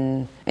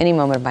imagine any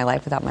moment of my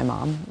life without my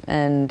mom,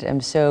 and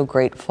I'm so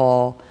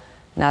grateful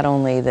not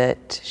only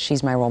that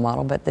she's my role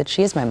model, but that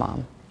she is my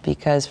mom,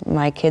 because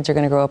my kids are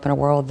going to grow up in a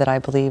world that I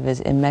believe is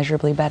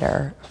immeasurably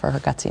better for her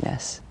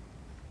gutsiness.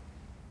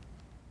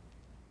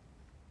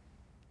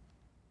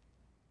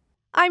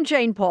 I'm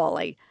Jane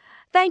Pauley.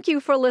 Thank you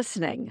for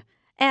listening,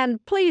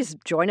 and please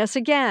join us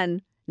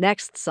again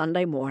next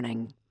Sunday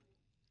morning.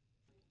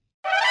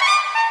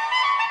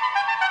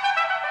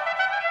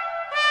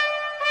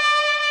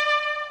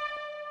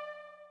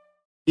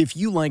 If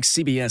you like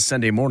CBS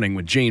Sunday Morning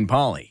with Jane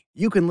Pauley,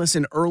 you can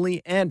listen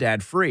early and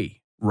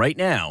ad-free right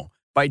now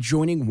by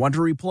joining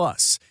Wondery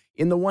Plus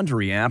in the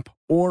Wondery app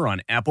or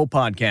on Apple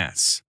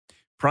Podcasts.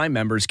 Prime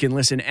members can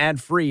listen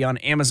ad-free on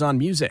Amazon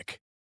Music.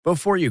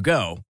 Before you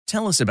go,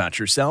 tell us about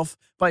yourself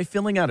by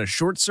filling out a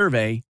short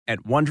survey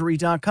at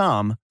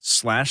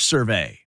Wondery.com/survey.